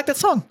 but I like that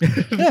song.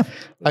 Yeah,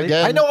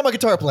 again. I know I'm a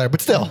guitar player,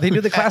 but still, They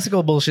do the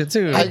classical bullshit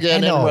too.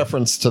 Again, I know. in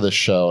reference to the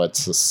show,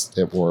 it's just,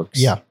 it works.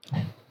 yeah.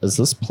 Is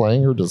this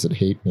playing or does it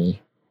hate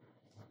me?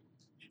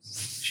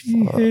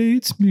 She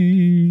hates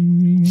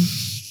me.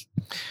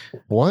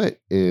 What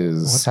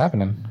is? What's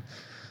happening?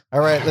 All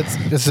right,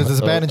 this is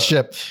abandoned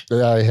ship.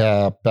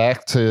 Yeah.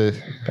 Back to.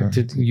 Back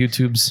to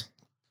YouTube's.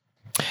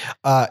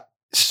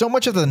 So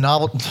much of the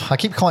novel, I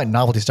keep calling it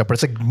novelty stuff, but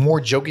it's like more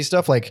jokey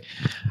stuff. Like,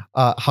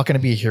 how can I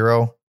be a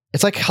hero?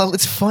 It's like how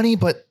it's funny,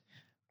 but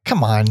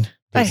come on,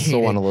 I I hate still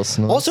it. want to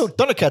listen to this. Also,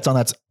 Thundercat's on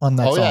that.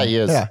 Oh, song. yeah, he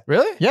is. Yeah,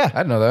 Really? yeah. I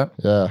didn't know that.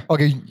 Yeah.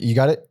 Okay, you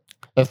got it.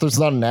 If there's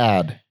not an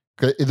ad,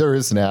 there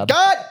is an ad.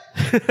 God.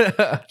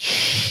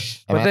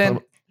 But then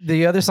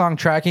the other song,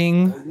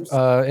 Tracking,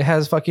 it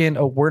has fucking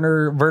a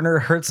Werner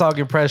Herzog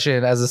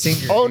impression as a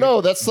singer. Oh no,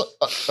 that's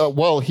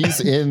well,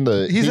 he's in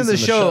the He's in the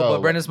show,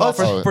 but Brendan Small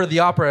Oh, for the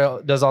opera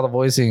does all the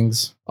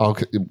voicings.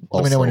 okay.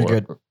 Let me know when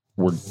you're good.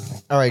 We're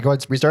All right, go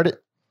ahead, restart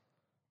it.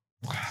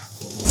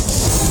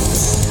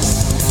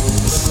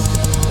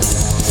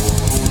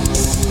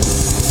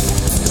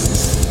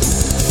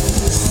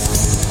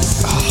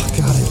 Oh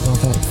God, I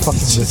love that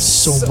fucking riff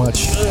so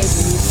much.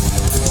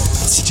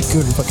 It's such a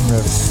good fucking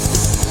riff.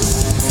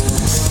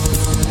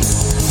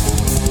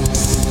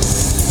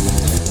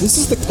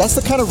 That's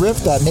the kind of riff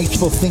that makes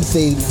people think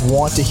they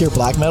want to hear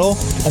black metal,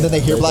 and then they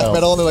hear They black don't.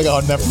 metal and they're like, oh,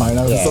 never mind.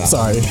 I'm Yeah.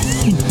 sorry.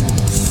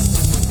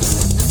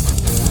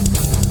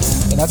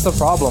 And that's the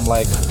problem.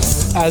 Like,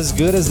 as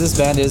good as this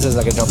band is as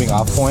like a jumping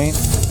off point,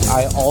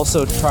 I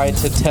also tried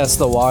to test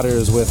the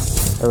waters with.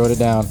 I wrote it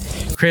down.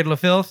 Cradle of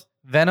Filth,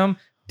 Venom,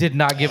 did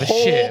not give a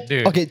shit,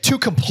 dude. Okay, two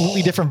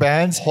completely different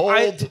bands.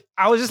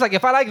 I was just like,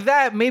 if I like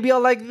that, maybe I'll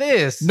like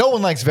this. No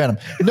one likes Venom.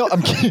 No,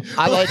 I'm kidding.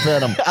 I like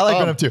Venom. I like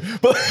Venom too.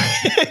 But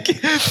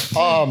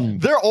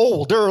they're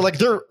old.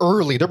 They're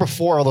early. They're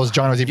before all those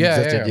genres even Yeah,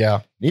 existed. yeah.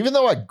 Yeah. even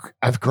though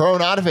I've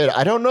grown out of it,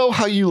 I don't know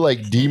how you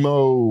like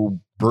Demo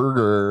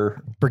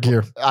Burger.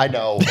 Bergier. I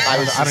know. I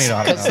don't even know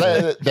how to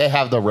because they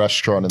have the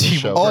restaurant in the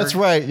show. Oh, that's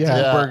right. Yeah.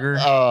 Yeah, Burger.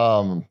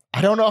 I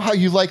don't know how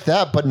you like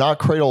that, but not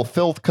Cradle of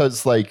Filth,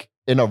 because like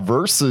in a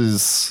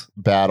versus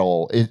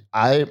battle,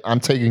 I'm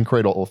taking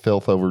Cradle of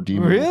Filth over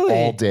Demon Really?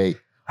 all day.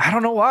 I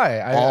don't know why.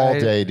 All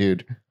day,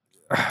 dude.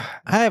 I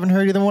haven't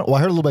heard either one. Well,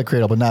 I heard a little bit of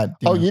Cradle, but not.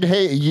 Oh,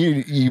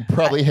 you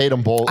probably hate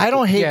them both. I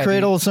don't hate Yeah,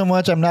 Cradle so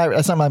much. I'm not.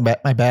 That's not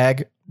my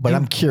bag. But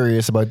I'm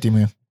curious about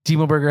Demu.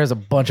 Demo Burger has a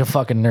bunch of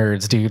fucking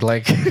nerds, dude.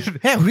 Like,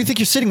 Yeah, who do you think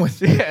you're sitting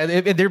with?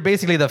 yeah, they're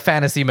basically the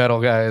fantasy metal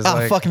guys. Ah,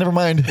 like, fuck. Never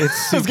mind.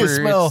 It's Let's get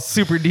super, smell. it's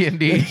super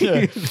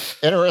D&D.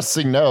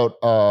 Interesting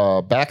note.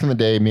 Back in the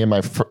day, me and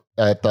my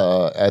at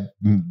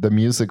the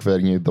music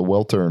venue, the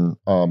Wiltern,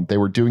 they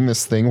were doing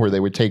this thing where they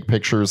would take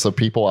pictures of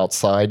people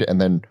outside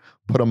and then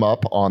put them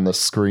up on the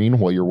screen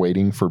while you're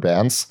waiting for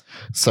bands.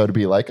 So to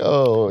be like,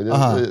 oh,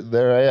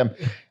 there I am.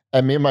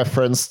 And me and my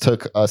friends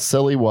took a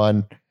silly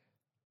one.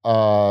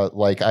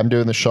 Like I'm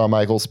doing the Shawn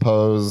Michaels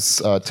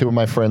pose. Two of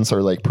my friends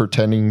are like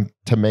pretending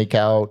to make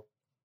out,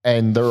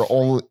 and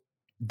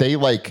they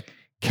like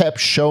kept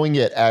showing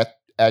it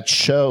at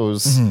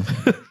shows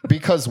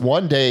because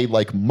one day,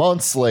 like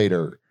months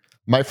later,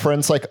 my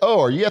friend's like, "Oh,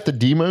 are you at the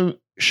Demo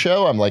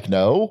show?" I'm like,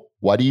 "No."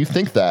 Why do you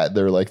think that?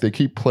 They're like, they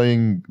keep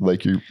playing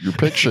like your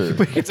picture.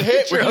 It's a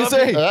hit. What do you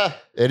say?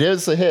 It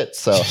is a hit.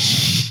 So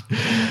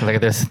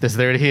Like this,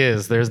 there he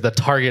is. There's the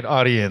target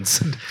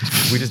audience.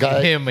 We just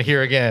Guy- need him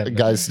here again.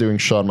 guys doing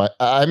Shawn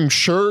I'm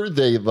sure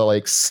the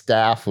like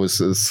staff was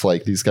just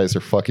like, these guys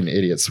are fucking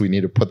idiots. We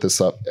need to put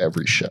this up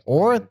every show.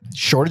 Or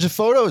shortage of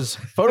photos.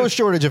 Photo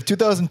shortage of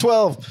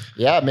 2012.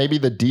 Yeah, maybe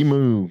the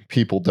Demu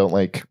people don't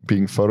like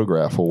being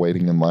photographed while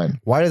waiting in line.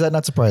 Why does that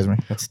not surprise me?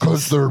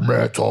 Because they're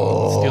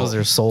metal. Steals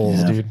their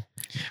souls, dude.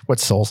 What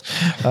souls?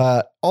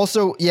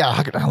 Also, yeah,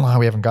 I don't know how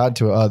we haven't gotten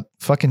to it.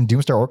 Fucking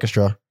Doomstar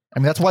Orchestra. I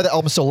mean, that's why the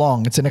album's so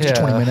long. It's an extra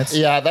Yeah. 20 minutes.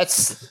 Yeah,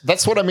 that's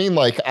what I mean.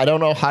 Like, I don't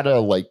know how to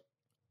like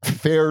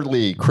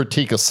fairly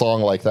critique a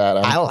song like that.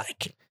 I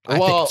like it. I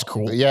think it's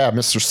cool. Yeah,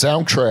 Mr.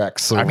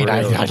 Soundtracks. I mean,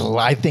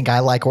 I think I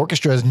like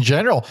orchestras in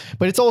general,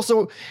 but it's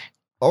also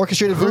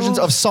orchestrated versions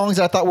of songs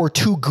that I thought were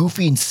too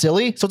goofy and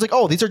silly. So it's like,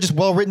 oh, these are just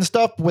well-written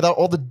stuff without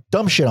all the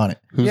dumb shit on it.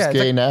 Who's Yeah, it's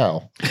gay like-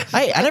 now?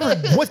 I never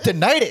once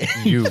denied it.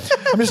 You.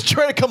 I'm just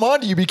trying to come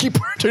on to you, but you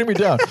keep turning me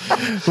down.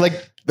 Like,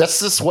 That's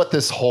just what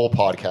this whole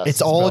podcast it's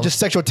is all about. just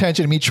sexual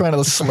tension and me trying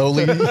to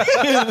slowly.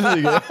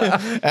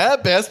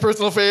 Best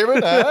personal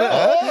favorite.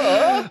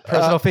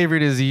 Personal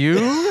favorite is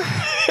you.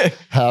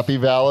 Happy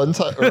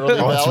Valentine, early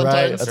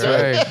Valentine's that's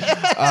Day.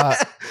 right.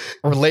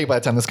 Or late by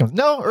the time this comes.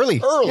 No,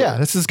 early. Early. Yeah,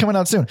 this is coming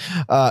out soon.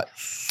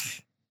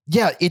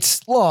 Yeah,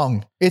 it's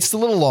long. It's a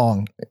little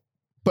long.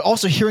 But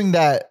also hearing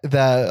that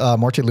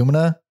Morte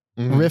Lumina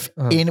riff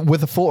in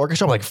with a full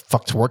orchestra. I'm like,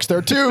 fuck, works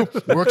there too.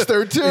 Works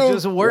there too. It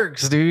just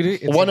works, dude.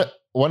 It's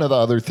One of the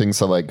other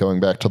things I like, going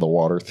back to the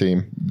water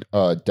theme,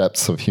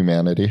 Depths of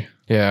Humanity.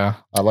 yeah.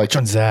 I like Which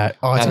one's that?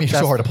 Oh, it's gonna be so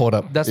That's- hard to pull it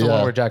up. That's the Yeah.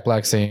 one where Jack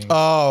Black sings.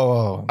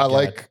 Oh, I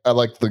like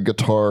the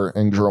guitar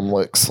and drum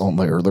licks on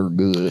there. They're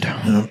good.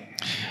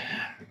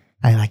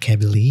 I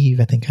believe.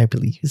 I think I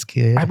believe is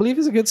good. I believe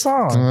it's a good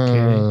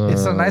song.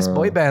 It's a nice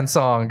boy band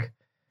song.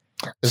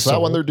 Is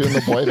that when they're doing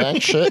the boy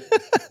band shit?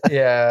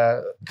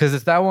 Yeah, because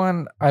it's that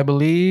one, I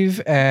believe,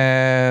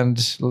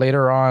 and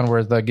later on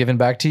where the Giving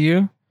Back to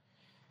You.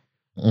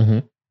 Mm-hmm.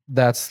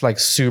 That's like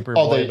super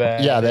Oh, boy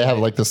band. they have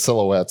like the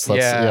silhouettes.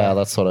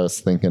 That's what I was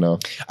thinking of.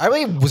 I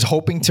really was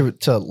hoping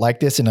to like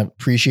this and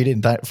appreciate it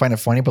and find it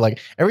funny, but like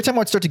every time I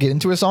would start to get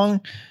into a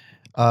song,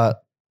 the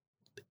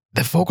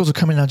vocals would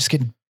come in and I just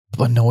get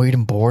annoyed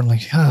and bored. I'm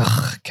like,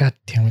 ugh, god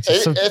damn it.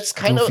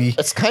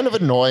 It's kind of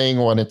annoying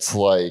when it's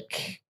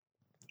like,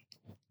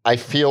 I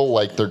feel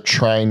like they're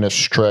trying to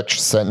stretch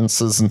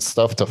sentences and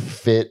stuff to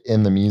fit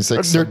in the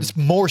music. There's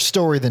more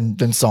story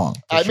than song.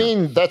 I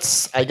mean,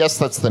 I guess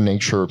that's the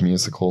nature of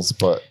musicals,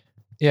 but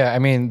Yeah, I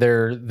mean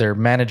their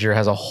manager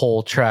has a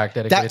whole track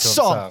dedicated That to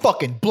song himself.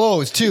 fucking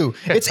blows too.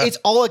 It's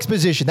all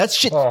exposition. That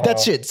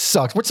shit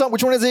sucks. Which song?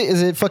 Which one is it?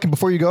 Is it fucking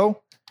Before You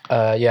Go?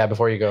 Yeah,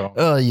 Before You Go.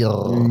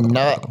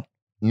 Yeah.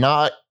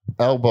 not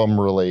album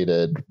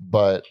related,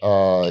 but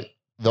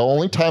the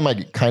only time I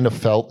kind of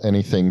felt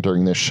anything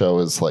during this show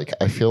is like,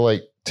 I feel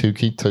like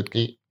Toki.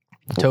 Toki.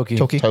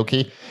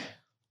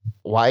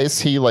 Why is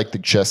he like the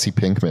Jesse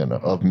Pinkman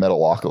of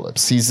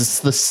Metalocalypse? He's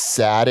just the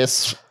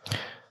saddest.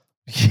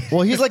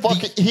 Well, he's like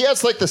He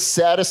has like the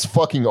saddest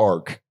fucking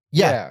arc.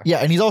 yeah,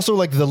 and he's also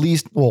like the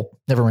least. Well,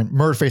 never mind.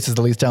 Murderface is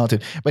the least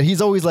talented, but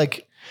he's always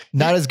like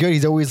not as good.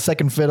 He's always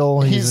second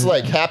fiddle. He's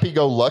like happy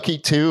go lucky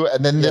too,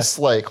 and then this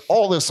like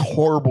all this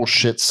horrible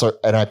shit. So,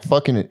 and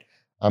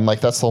I'm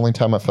like, that's the only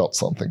time I felt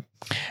something.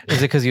 Is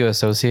it because you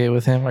associate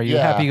with him? Are you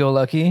Yeah. happy go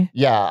lucky?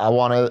 Yeah, I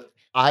want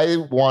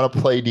to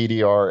play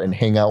DDR and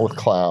hang out with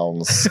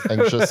clowns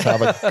and just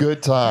have a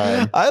good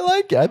time. I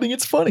like it. I think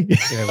it's funny.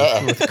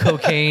 With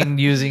cocaine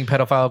using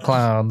pedophile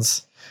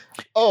clowns.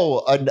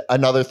 Oh,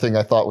 another thing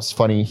I thought was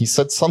funny. He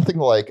said something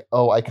like,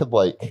 "Oh, I could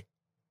like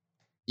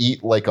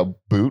eat like a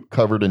boot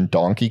covered in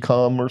donkey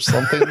cum or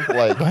something."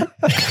 Like,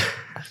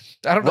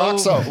 I don't know.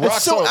 It's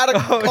so out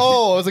of I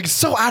was like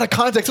so out of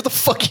context. What the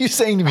fuck are you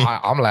saying to me?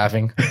 I'm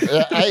laughing.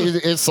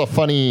 it's a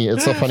funny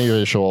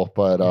visual,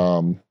 but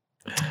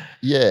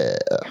yeah,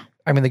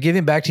 I mean, the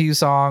Giving Back to You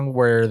song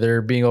where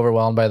they're being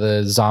overwhelmed by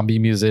the zombie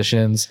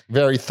musicians.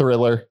 very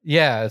thriller.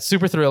 Yeah, it's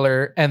super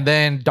thriller. And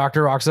then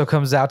Dr. Roxo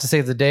comes out to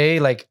save the day.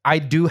 Like, I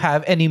do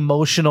have an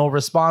emotional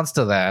response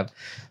to that.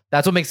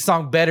 That's what makes the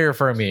song better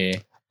for me.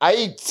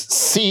 I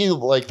see,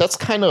 like, that's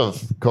kind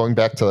of going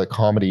back to the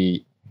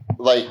comedy.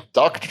 Like,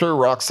 Dr.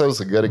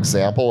 Roxo's a good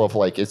example of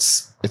like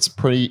it's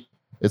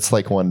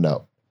like one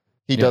note.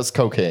 He does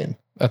cocaine.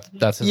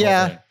 That's his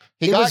whole thing.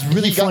 It was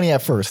really funny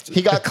at first.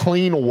 He got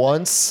clean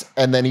once,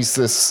 and then he's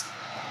this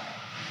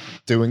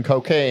doing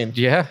cocaine.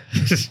 Yeah.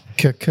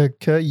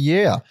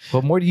 Yeah.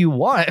 What more do you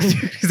want?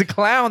 He's a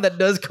clown that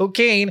does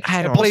cocaine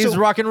and plays Also,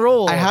 rock and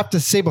roll. I have to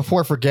say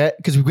before I forget,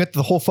 because we went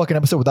through the whole fucking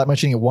episode without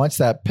mentioning it once,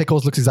 that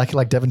Pickles looks exactly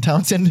like Devin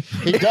Townsend.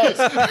 He does.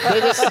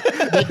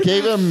 They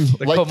gave him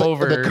The like comb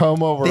over. the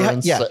comb over. They ha-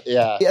 and yeah.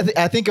 yeah.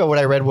 I think what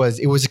I read was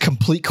it was a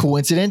complete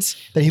coincidence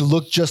that he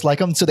looked just like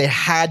him, so they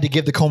had to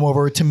give the comb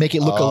over to make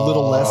it look a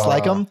little less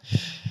like him.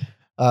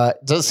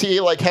 Does he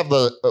like have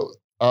the?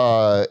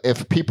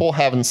 If people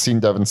haven't seen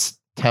Devin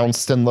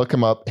Townsend, look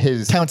him up.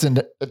 His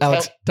Townsend,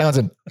 Alex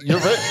Townsend. You're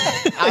very,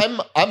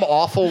 I'm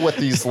awful with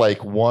these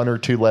like 1 or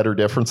 2 letter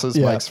differences.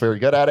 Yeah. Mike's very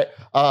good at it.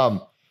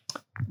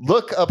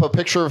 Look up a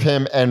picture of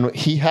him, and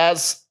he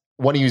has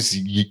when he was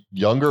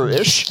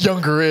younger-ish.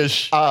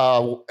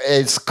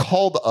 It's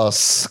called a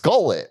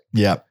skullet,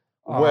 Yeah.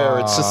 where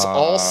it's just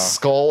all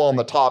skull on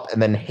the top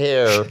and then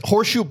hair.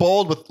 Horseshoe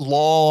bald with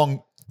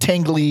long,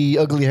 tangly,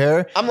 ugly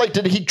hair. I'm like,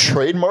 did he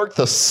trademark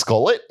the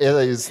skullet?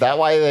 Is that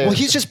why they? Well,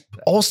 he's just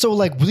also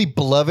like really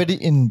beloved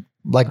in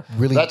like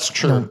really. That's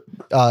true.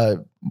 I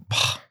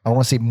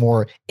want to say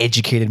more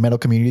educated metal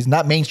communities,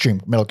 not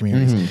mainstream metal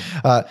communities.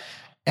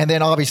 And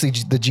then obviously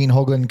the Gene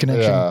Hoglan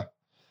connection. Yeah.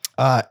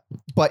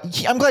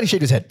 But I'm glad he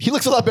shaved his head. He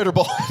looks a lot better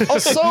bald.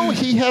 Also,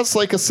 he has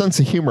like a sense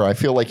of humor. I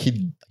feel like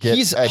he'd get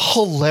He's a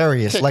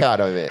hilarious. kick Like,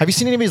 out of it. have you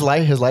seen any of his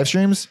live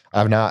streams?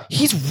 I've not.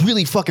 He's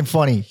really fucking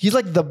funny. He's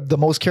like the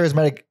most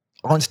charismatic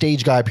on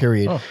stage guy,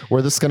 period.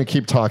 We're just going to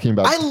keep talking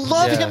about I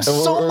love him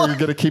so We're much.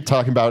 going to keep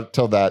talking about it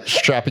till that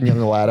strapping young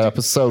lad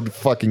episode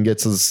fucking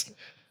gets his.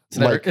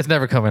 It's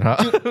never coming, huh?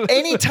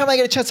 Anytime I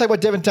get a chance to talk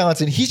about Devin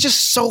Townsend, he's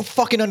just so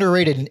fucking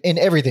underrated in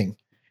everything.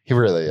 He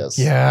really is.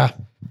 Yeah.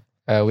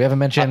 We haven't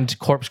mentioned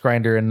Corpse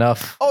Grinder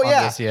enough Oh, on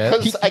yeah. this yet.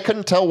 Because I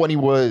couldn't tell when he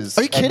was.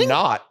 Are you kidding?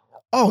 Not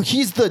Oh,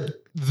 he's the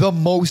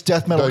most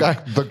death metal guy.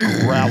 the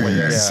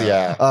growliest.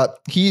 Yeah.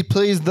 He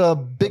plays the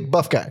big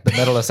buff guy. The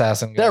metal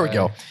assassin. There we guy.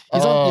 go.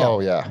 He's on, Oh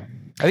yeah.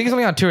 I think he's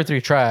only on 2 or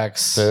 3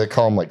 tracks. They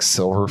call him like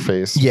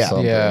Silverface. Yeah. Or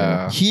something.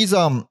 Yeah. He's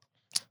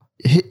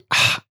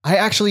I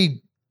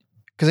actually,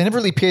 because I never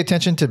really pay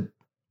attention to.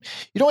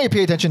 You don't really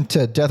pay attention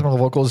to death metal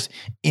vocals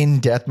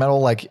in death metal.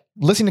 Like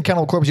listening to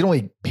Cannibal Corpse, you don't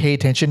really pay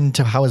attention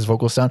to how his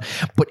vocals sound.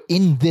 But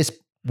in this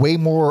way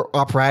more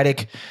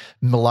operatic,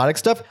 melodic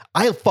stuff,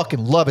 I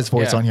fucking love his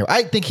voice on here.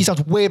 I think he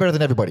sounds way better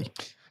than everybody.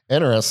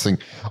 Interesting.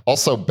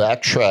 Also,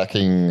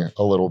 backtracking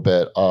a little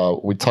bit,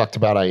 we talked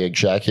about I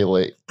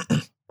Ejaculate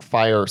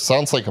Fire.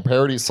 Sounds like a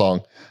parody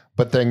song,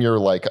 but then you're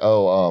like,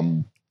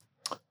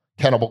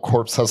 Cannibal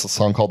Corpse has a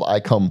song called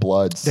I Come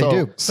Blood. They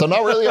do. So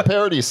not really a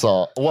parody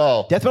song.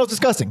 Well, Death metal's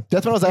disgusting.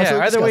 Death metal's absolutely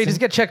Either disgusting. way, just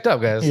get checked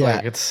up, guys.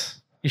 Yeah. Like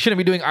you shouldn't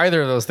be doing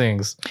either of those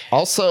things.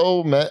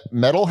 also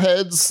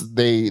metalheads,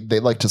 they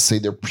like to say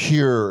they're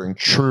pure and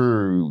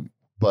true,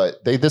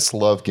 but they just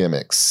love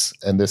gimmicks.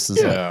 And this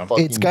is Yeah. a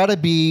fucking, It's got to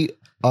be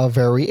a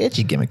very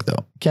edgy gimmick,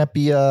 though. Can't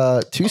be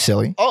too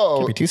silly.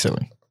 Can't be too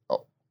silly.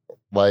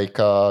 like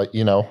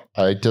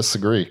I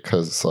disagree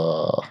because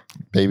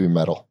baby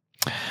metal.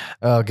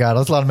 Oh god,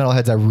 there's a lot of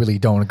metalheads I really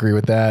don't agree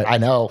with that. I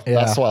know. Yeah.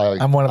 That's why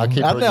I'm one of I them.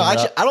 keep I bringing it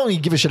up. don't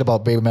even give a shit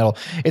about baby metal.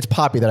 It's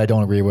Poppy that I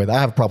don't agree with. I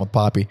have a problem with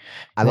Poppy.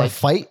 I like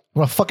fight. You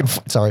want to fucking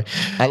sorry.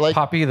 I like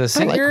Poppy the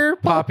singer,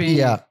 Poppy,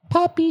 Yeah,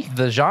 Poppy.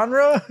 the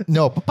genre.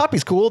 no, but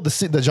Poppy's cool.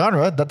 The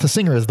genre that the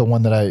singer is the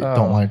one that I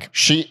don't like.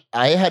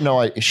 I had no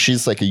idea.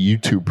 She's like a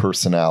YouTube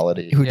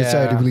personality, Who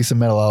decided to Yeah. release a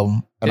metal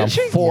album? and I'm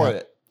she? for Yeah.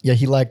 it. Yeah,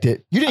 he liked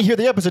it. You didn't hear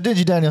the episode, did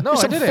you, Daniel? No, You're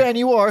I some didn't. fan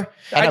you are.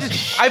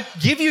 I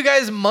give you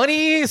guys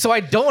money so I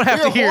don't have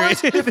You're to hear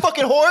whores? You it.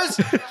 fucking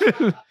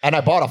whores. And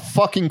I bought a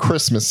fucking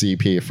Christmas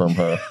EP from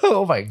her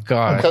Oh my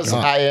god. because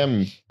I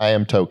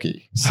am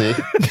Toki. See,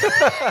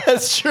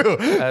 That's true.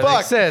 That Fuck.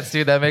 makes sense,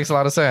 dude. That makes a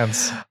lot of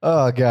sense.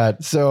 Oh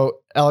god. So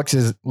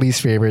Alex's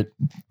least favorite,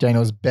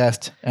 Daniel's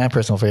best and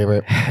personal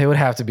favorite. It would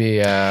have to be.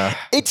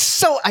 It's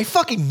so I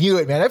fucking knew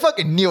it, man. I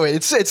fucking knew it.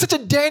 It's such a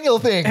Daniel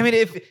thing. I mean,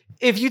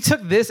 if you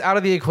took this out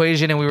of the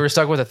equation and we were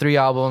stuck with the 3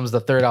 albums, the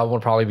third album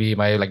would probably be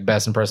my like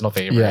best and personal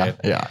favorite.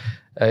 yeah.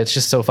 It's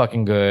just so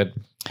fucking good.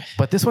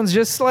 But this one's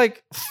just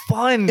like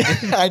fun.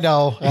 It's I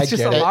know. I just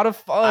get a it. lot of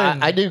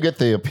fun. I do get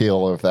the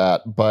appeal of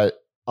that,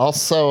 but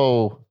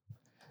also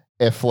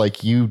if like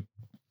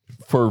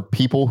for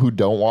people who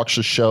don't watch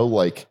the show,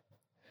 like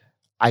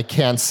I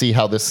can't see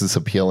how this is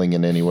appealing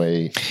in any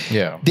way.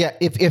 Yeah. Yeah,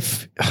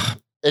 if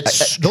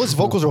It's those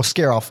vocals will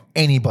scare off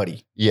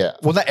anybody. yeah.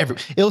 Well, not every.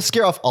 It'll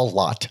scare off a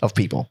lot of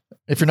people.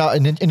 If you're not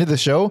into the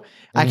show,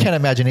 I can't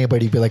imagine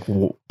anybody be like,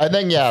 "Whoa." And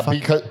then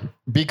Fuck.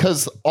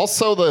 because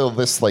also they'll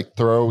just like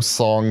throw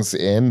songs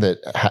in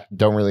that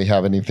don't really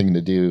have anything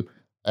to do,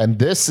 and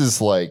this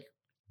is like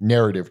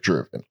narrative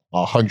driven,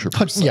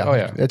 100%. Yeah, Oh,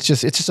 yeah. It's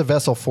just a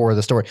vessel for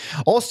the story.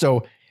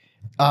 Also,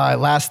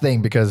 last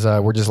thing because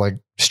we're just like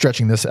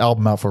stretching this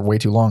album out for way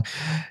too long.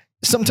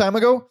 Some time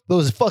ago,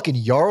 those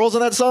fucking Jarls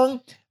on that song.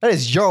 That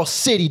is Jarl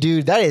City,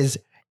 dude. That is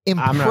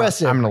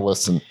impressive. I'm gonna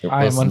listen.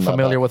 I am listen to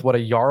unfamiliar that. with what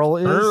a Jarl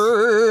is.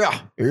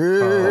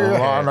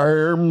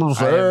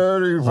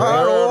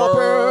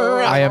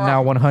 I am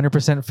now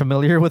 100%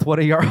 familiar with what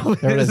a Jarl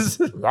There it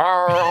is.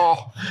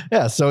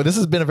 Yeah, so this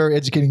has been a very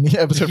educating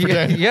episode for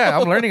yeah, Dan. yeah,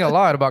 I'm learning a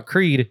lot about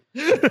Creed.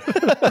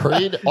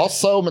 Creed.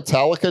 Also,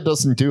 Metallica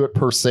doesn't do it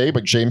per se,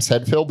 but James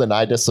Hetfield and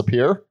I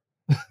Disappear.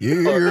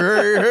 And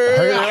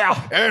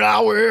I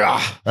will.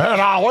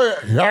 And I went,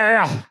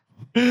 yeah.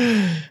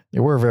 Yeah,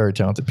 we're very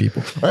talented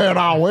people. And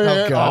I went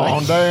Oh, God.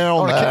 on down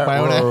wanna kick that my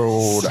own ass.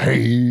 road.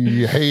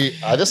 Hey, hey.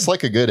 I just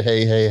like a good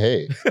hey, hey,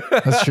 hey.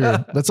 That's true.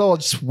 Let's all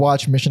just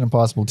watch Mission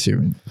Impossible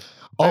 2.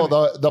 Oh,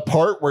 the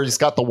part where he's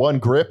got the one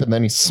grip and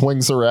then he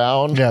swings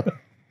around. Yeah.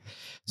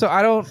 So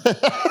I don't.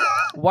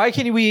 Why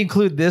can we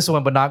include this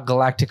one but not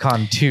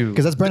Galacticon 2?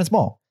 Because that's Brandon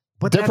Small.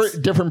 But that's-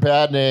 Different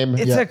bad name.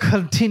 It's a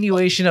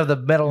continuation of the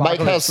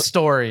Metalocalypse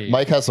story.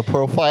 Mike has a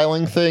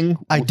profiling thing.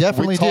 I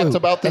definitely we do. talked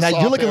about this. And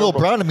you're looking a little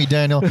brown to me,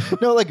 Daniel.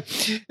 No, like,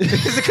 Is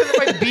it because of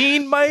my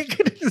bean, Mike?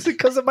 Is it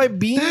because of my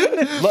bean?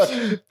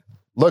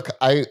 Look,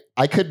 I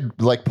could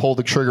like pull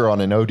the trigger on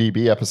an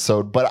ODB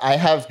episode, but I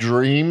have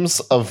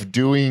dreams of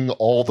doing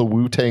all the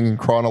Wu-Tang in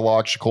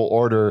chronological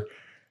order.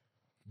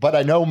 But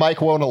I know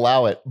Mike won't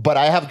allow it. But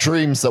I have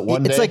dreams that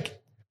one it's day.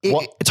 like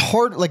What? it's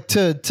hard, like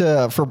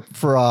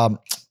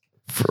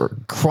for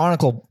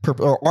chronicle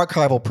or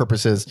archival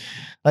purposes.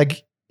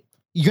 Like,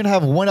 you're gonna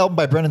have one album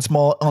by Brendan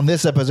Small on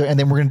this episode, and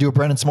then we're gonna do a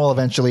Brendan Small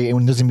eventually,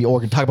 and there's gonna be, or we're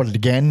gonna talk about it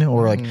again,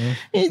 or like,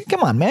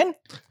 come on, man, come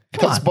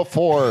Because on.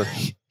 before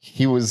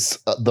he was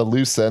the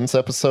loose ends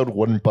episode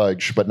wouldn't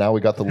budge, but now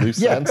we got the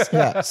loose Yeah, ends.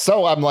 yeah.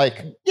 So I'm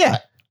like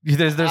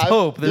There's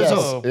hope. There's yes,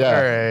 hope.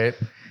 yeah.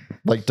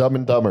 All right. Dumb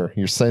and Dumber.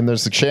 You're saying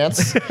there's a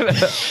chance?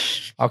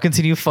 I'll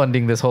continue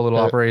funding this whole little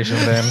operation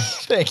then.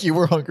 Thank you.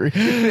 We're hungry.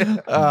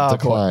 Boy.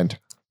 Declined.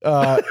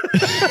 Goddamn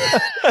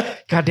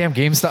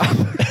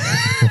GameStop.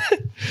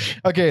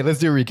 Okay, let's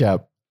do a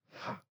recap.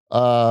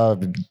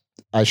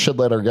 I should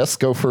let our guest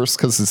go first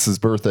because it's his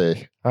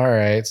birthday. All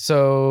right.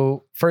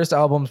 So first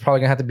album's probably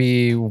gonna have to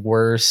be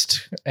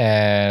worst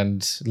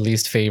and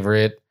least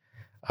favorite.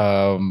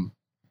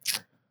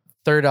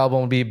 Third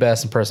album would be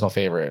best and personal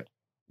favorite.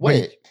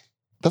 Wait,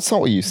 that's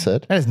not what you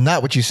said. That is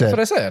not what you That's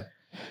what said. I said.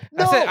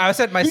 I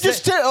said my. You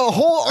just did a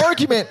whole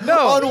argument No.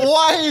 on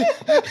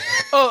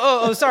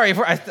why. Sorry.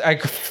 I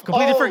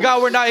completely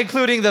forgot we're not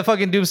including the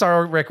fucking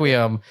Doomstar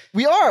Requiem.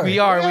 We are. We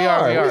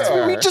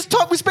are. We just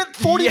talked. We spent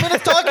 40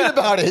 minutes talking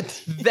about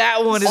it.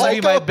 That one is All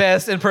maybe my that-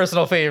 best and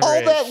personal favorite.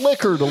 All that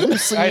liquor to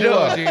loosen I you know,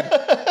 up. dude.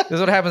 This is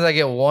what happens. I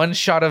get one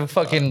shot of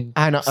fucking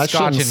I know.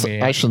 scotch in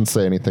me. I shouldn't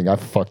say anything. I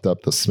fucked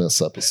up the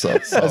Smiths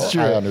episode. So That's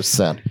true. I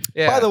understand.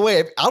 Yeah. By the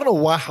way, I don't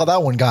know how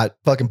that one got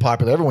fucking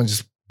popular. Everyone's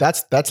just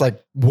that's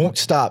like won't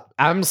stop.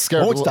 I'm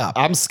scared. Won't stop.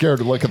 I'm scared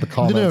to look at the No,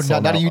 comments. not on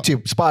on that one.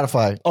 YouTube,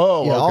 Spotify.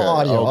 Oh, Yeah, okay. all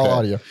audio, all okay.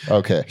 audio.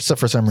 Okay. Except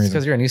for some reason.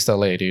 because you're in East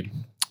LA, dude.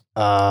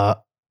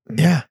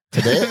 Yeah.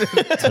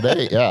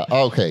 Today, yeah.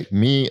 Okay.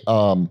 Me,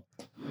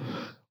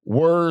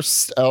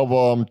 worst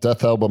album,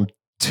 Death Album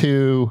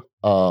 2,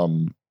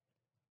 and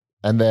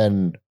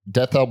then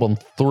Death Album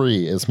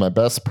 3 is my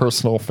best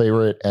personal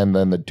favorite, and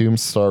then the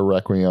Doomstar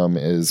Requiem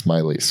is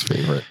my least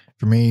favorite.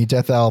 For me,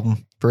 Death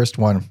Album, first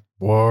one,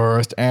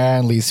 worst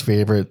and least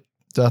favorite.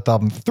 Death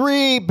Album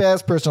 3,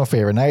 best personal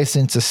favorite. Nice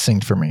and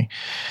succinct for me.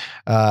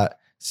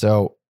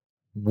 So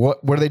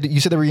what do they do? You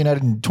said they were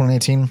reunited in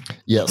 2019?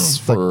 Yes,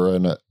 It's like- for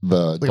the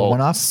a Adult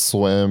one-off?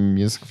 Swim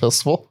Music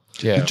Festival.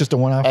 Yeah. Just a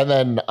one-off? And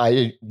then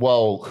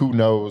who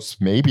knows?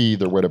 Maybe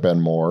there would have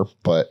been more,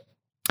 but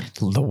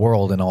The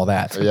world and all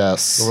that.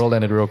 yes. The world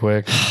ended real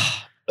quick.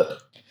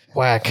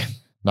 Whack.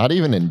 Not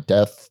even in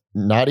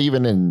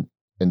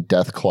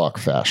death clock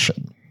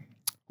fashion.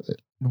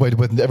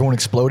 With everyone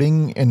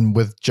exploding and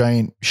with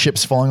giant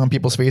ships falling on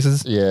people's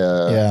faces?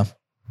 Yeah. Yeah.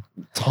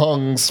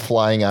 Tongues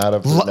flying out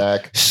of Lo- the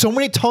neck. So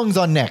many tongues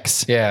on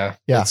necks. Yeah.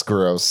 Yeah. It's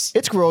gross.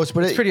 It's gross,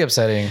 but It's pretty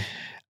upsetting.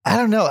 I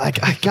don't know. I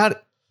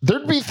got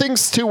There'd be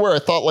things too where I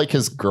thought like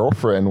his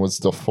girlfriend was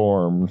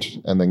deformed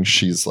and then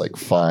she's like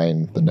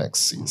fine the next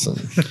season.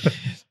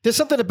 there's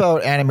something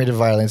about animated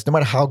violence. No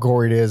matter how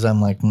gory it is, I'm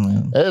like,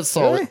 It's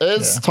all, Really?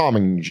 it's Tom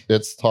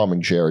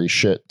and Jerry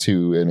shit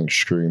to an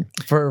extreme.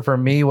 For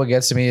me, what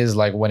gets to me is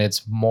like when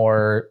it's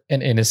more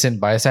an innocent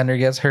bystander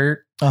gets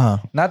hurt. uh-huh.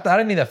 Not I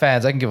don't need the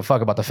fans. I can give a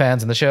fuck about the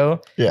fans in the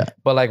show. Yeah.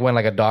 But like when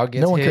like a dog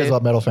gets No one hit. cares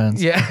about metal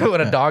fans. Yeah,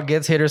 when a dog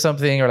gets hit or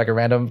something, or like a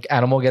random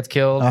animal gets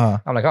killed, Uh-huh.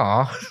 I'm like,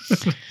 oh,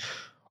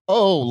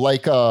 Oh,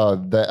 like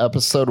the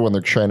episode when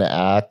they're trying to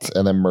act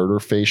and then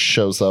Murderface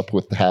shows up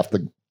with half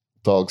the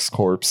dog's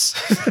corpse.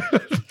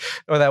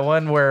 or that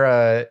one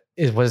where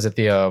what is it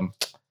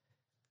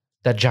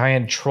that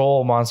giant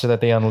troll monster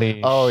that they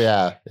unleash? Oh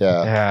yeah,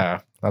 yeah. yeah,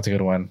 that's a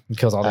good one. It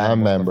kills all the I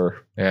animals.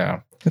 remember.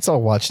 Yeah, It's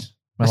all watched.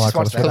 My Let's just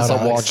lock watch was that. Because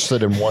without I eyes. watched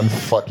it in one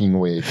fucking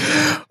week.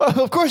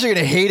 Of course you're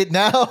gonna hate it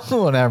now.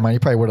 Well, never mind. You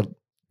probably would have.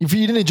 If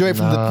you didn't enjoy it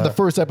from Nah. the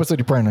first episode,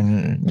 you probably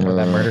or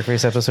that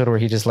Murderface episode where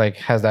he just like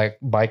has that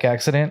bike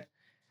accident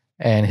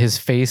and his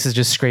face is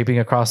just scraping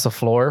across the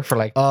floor for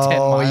like 10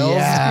 Oh miles.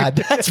 yeah,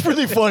 that's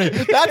really funny.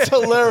 That's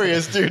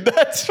hilarious, dude.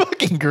 That's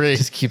fucking It great.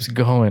 just keeps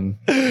going.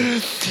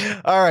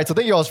 All right, so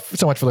thank you all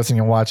so much for listening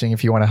and watching.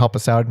 If you want to help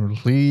us out,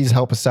 please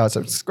help us out.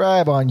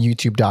 Subscribe on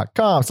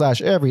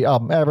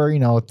youtube.com/everyalbumever. You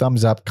know,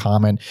 thumbs up,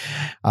 comment.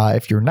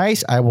 If you're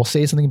nice, I will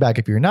say something back.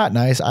 If you're not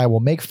nice, I will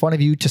make fun of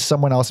you to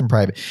someone else in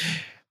private.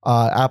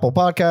 Apple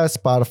Podcasts,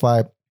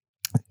 Spotify,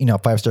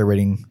 5-star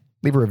rating.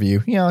 Leave a review,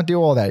 do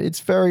all that.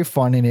 It's very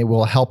fun and it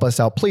will help us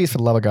out. Please, for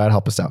the love of God,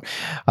 help us out.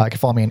 You can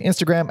follow me on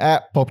Instagram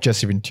at Pope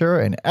Jesse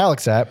Ventura and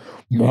Alex at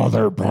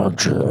Mother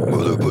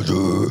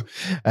Buncher.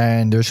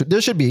 And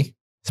there should be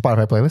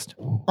Spotify playlist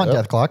on Yep.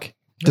 Death Clock. A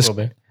Just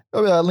little bit.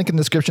 link in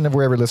the description of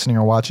wherever you're listening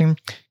or watching.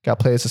 Got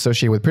playlists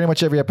associated with pretty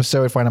much every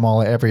episode. Find them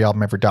all at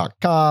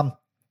everyalbumever.com.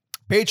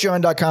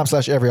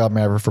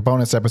 Patreon.com/everyalbumever for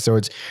bonus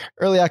episodes,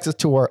 early access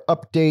to our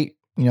update,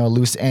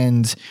 loose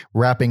ends,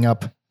 wrapping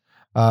up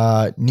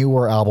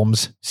newer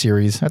albums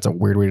series. That's a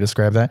weird way to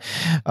describe that.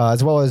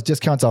 As well as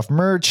discounts off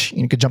merch.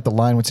 You could jump the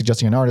line when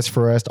suggesting an artist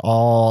for us,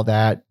 all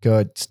that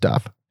good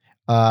stuff. Is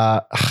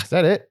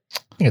that it?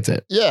 I think that's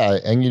it. Yeah,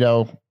 and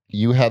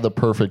you had the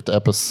perfect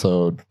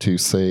episode to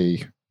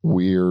say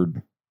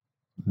weird,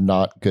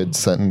 not good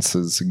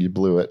sentences, and you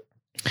blew it.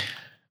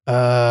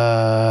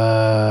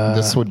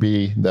 This would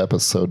be the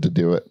episode to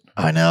do it.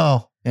 I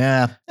know.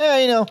 Yeah.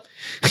 Yeah,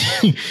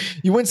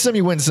 you win some,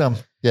 you win some.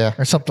 Yeah.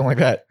 Or something like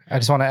that. I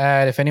just want to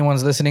add, if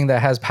anyone's listening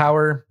that has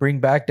power, bring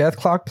back Death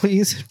Clock,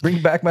 please.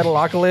 Bring back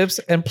Metalocalypse,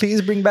 and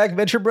please bring back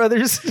Venture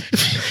Brothers.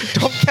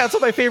 Don't cancel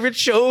my favorite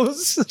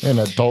shows. An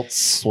Adult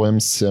Swim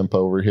simp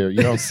over here.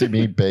 You don't see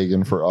me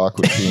begging for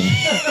Aqua Teen.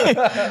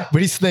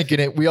 But he's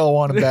thinking it. We all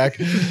want him back.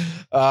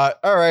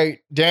 All right.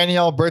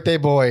 Danielle, Birthday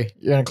Boy.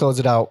 You're going to close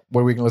it out.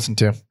 What are we going to listen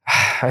to?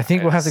 I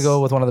think we'll have to go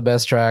with one of the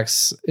best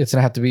tracks. It's going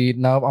to have to be,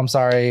 no, I'm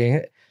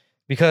sorry.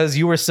 Because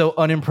you were so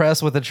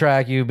unimpressed with the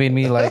track, you made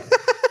me like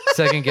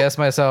second guess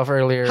myself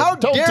earlier. How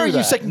Don't dare do you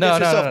that. second No,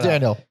 guess no, yourself, no, no.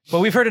 Daniel? But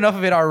we've heard enough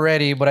of it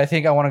already, but I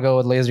think I want to go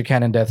with Laser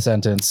Cannon Death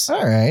Sentence.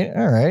 All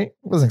right.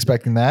 Wasn't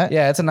expecting that.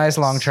 Yeah, it's a nice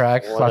long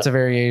track. What? Lots of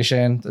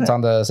variation. It's on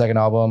the second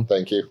album.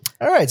 Thank you.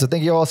 All right. So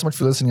thank you all so much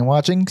for listening and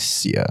watching.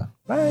 See ya.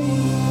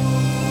 Bye.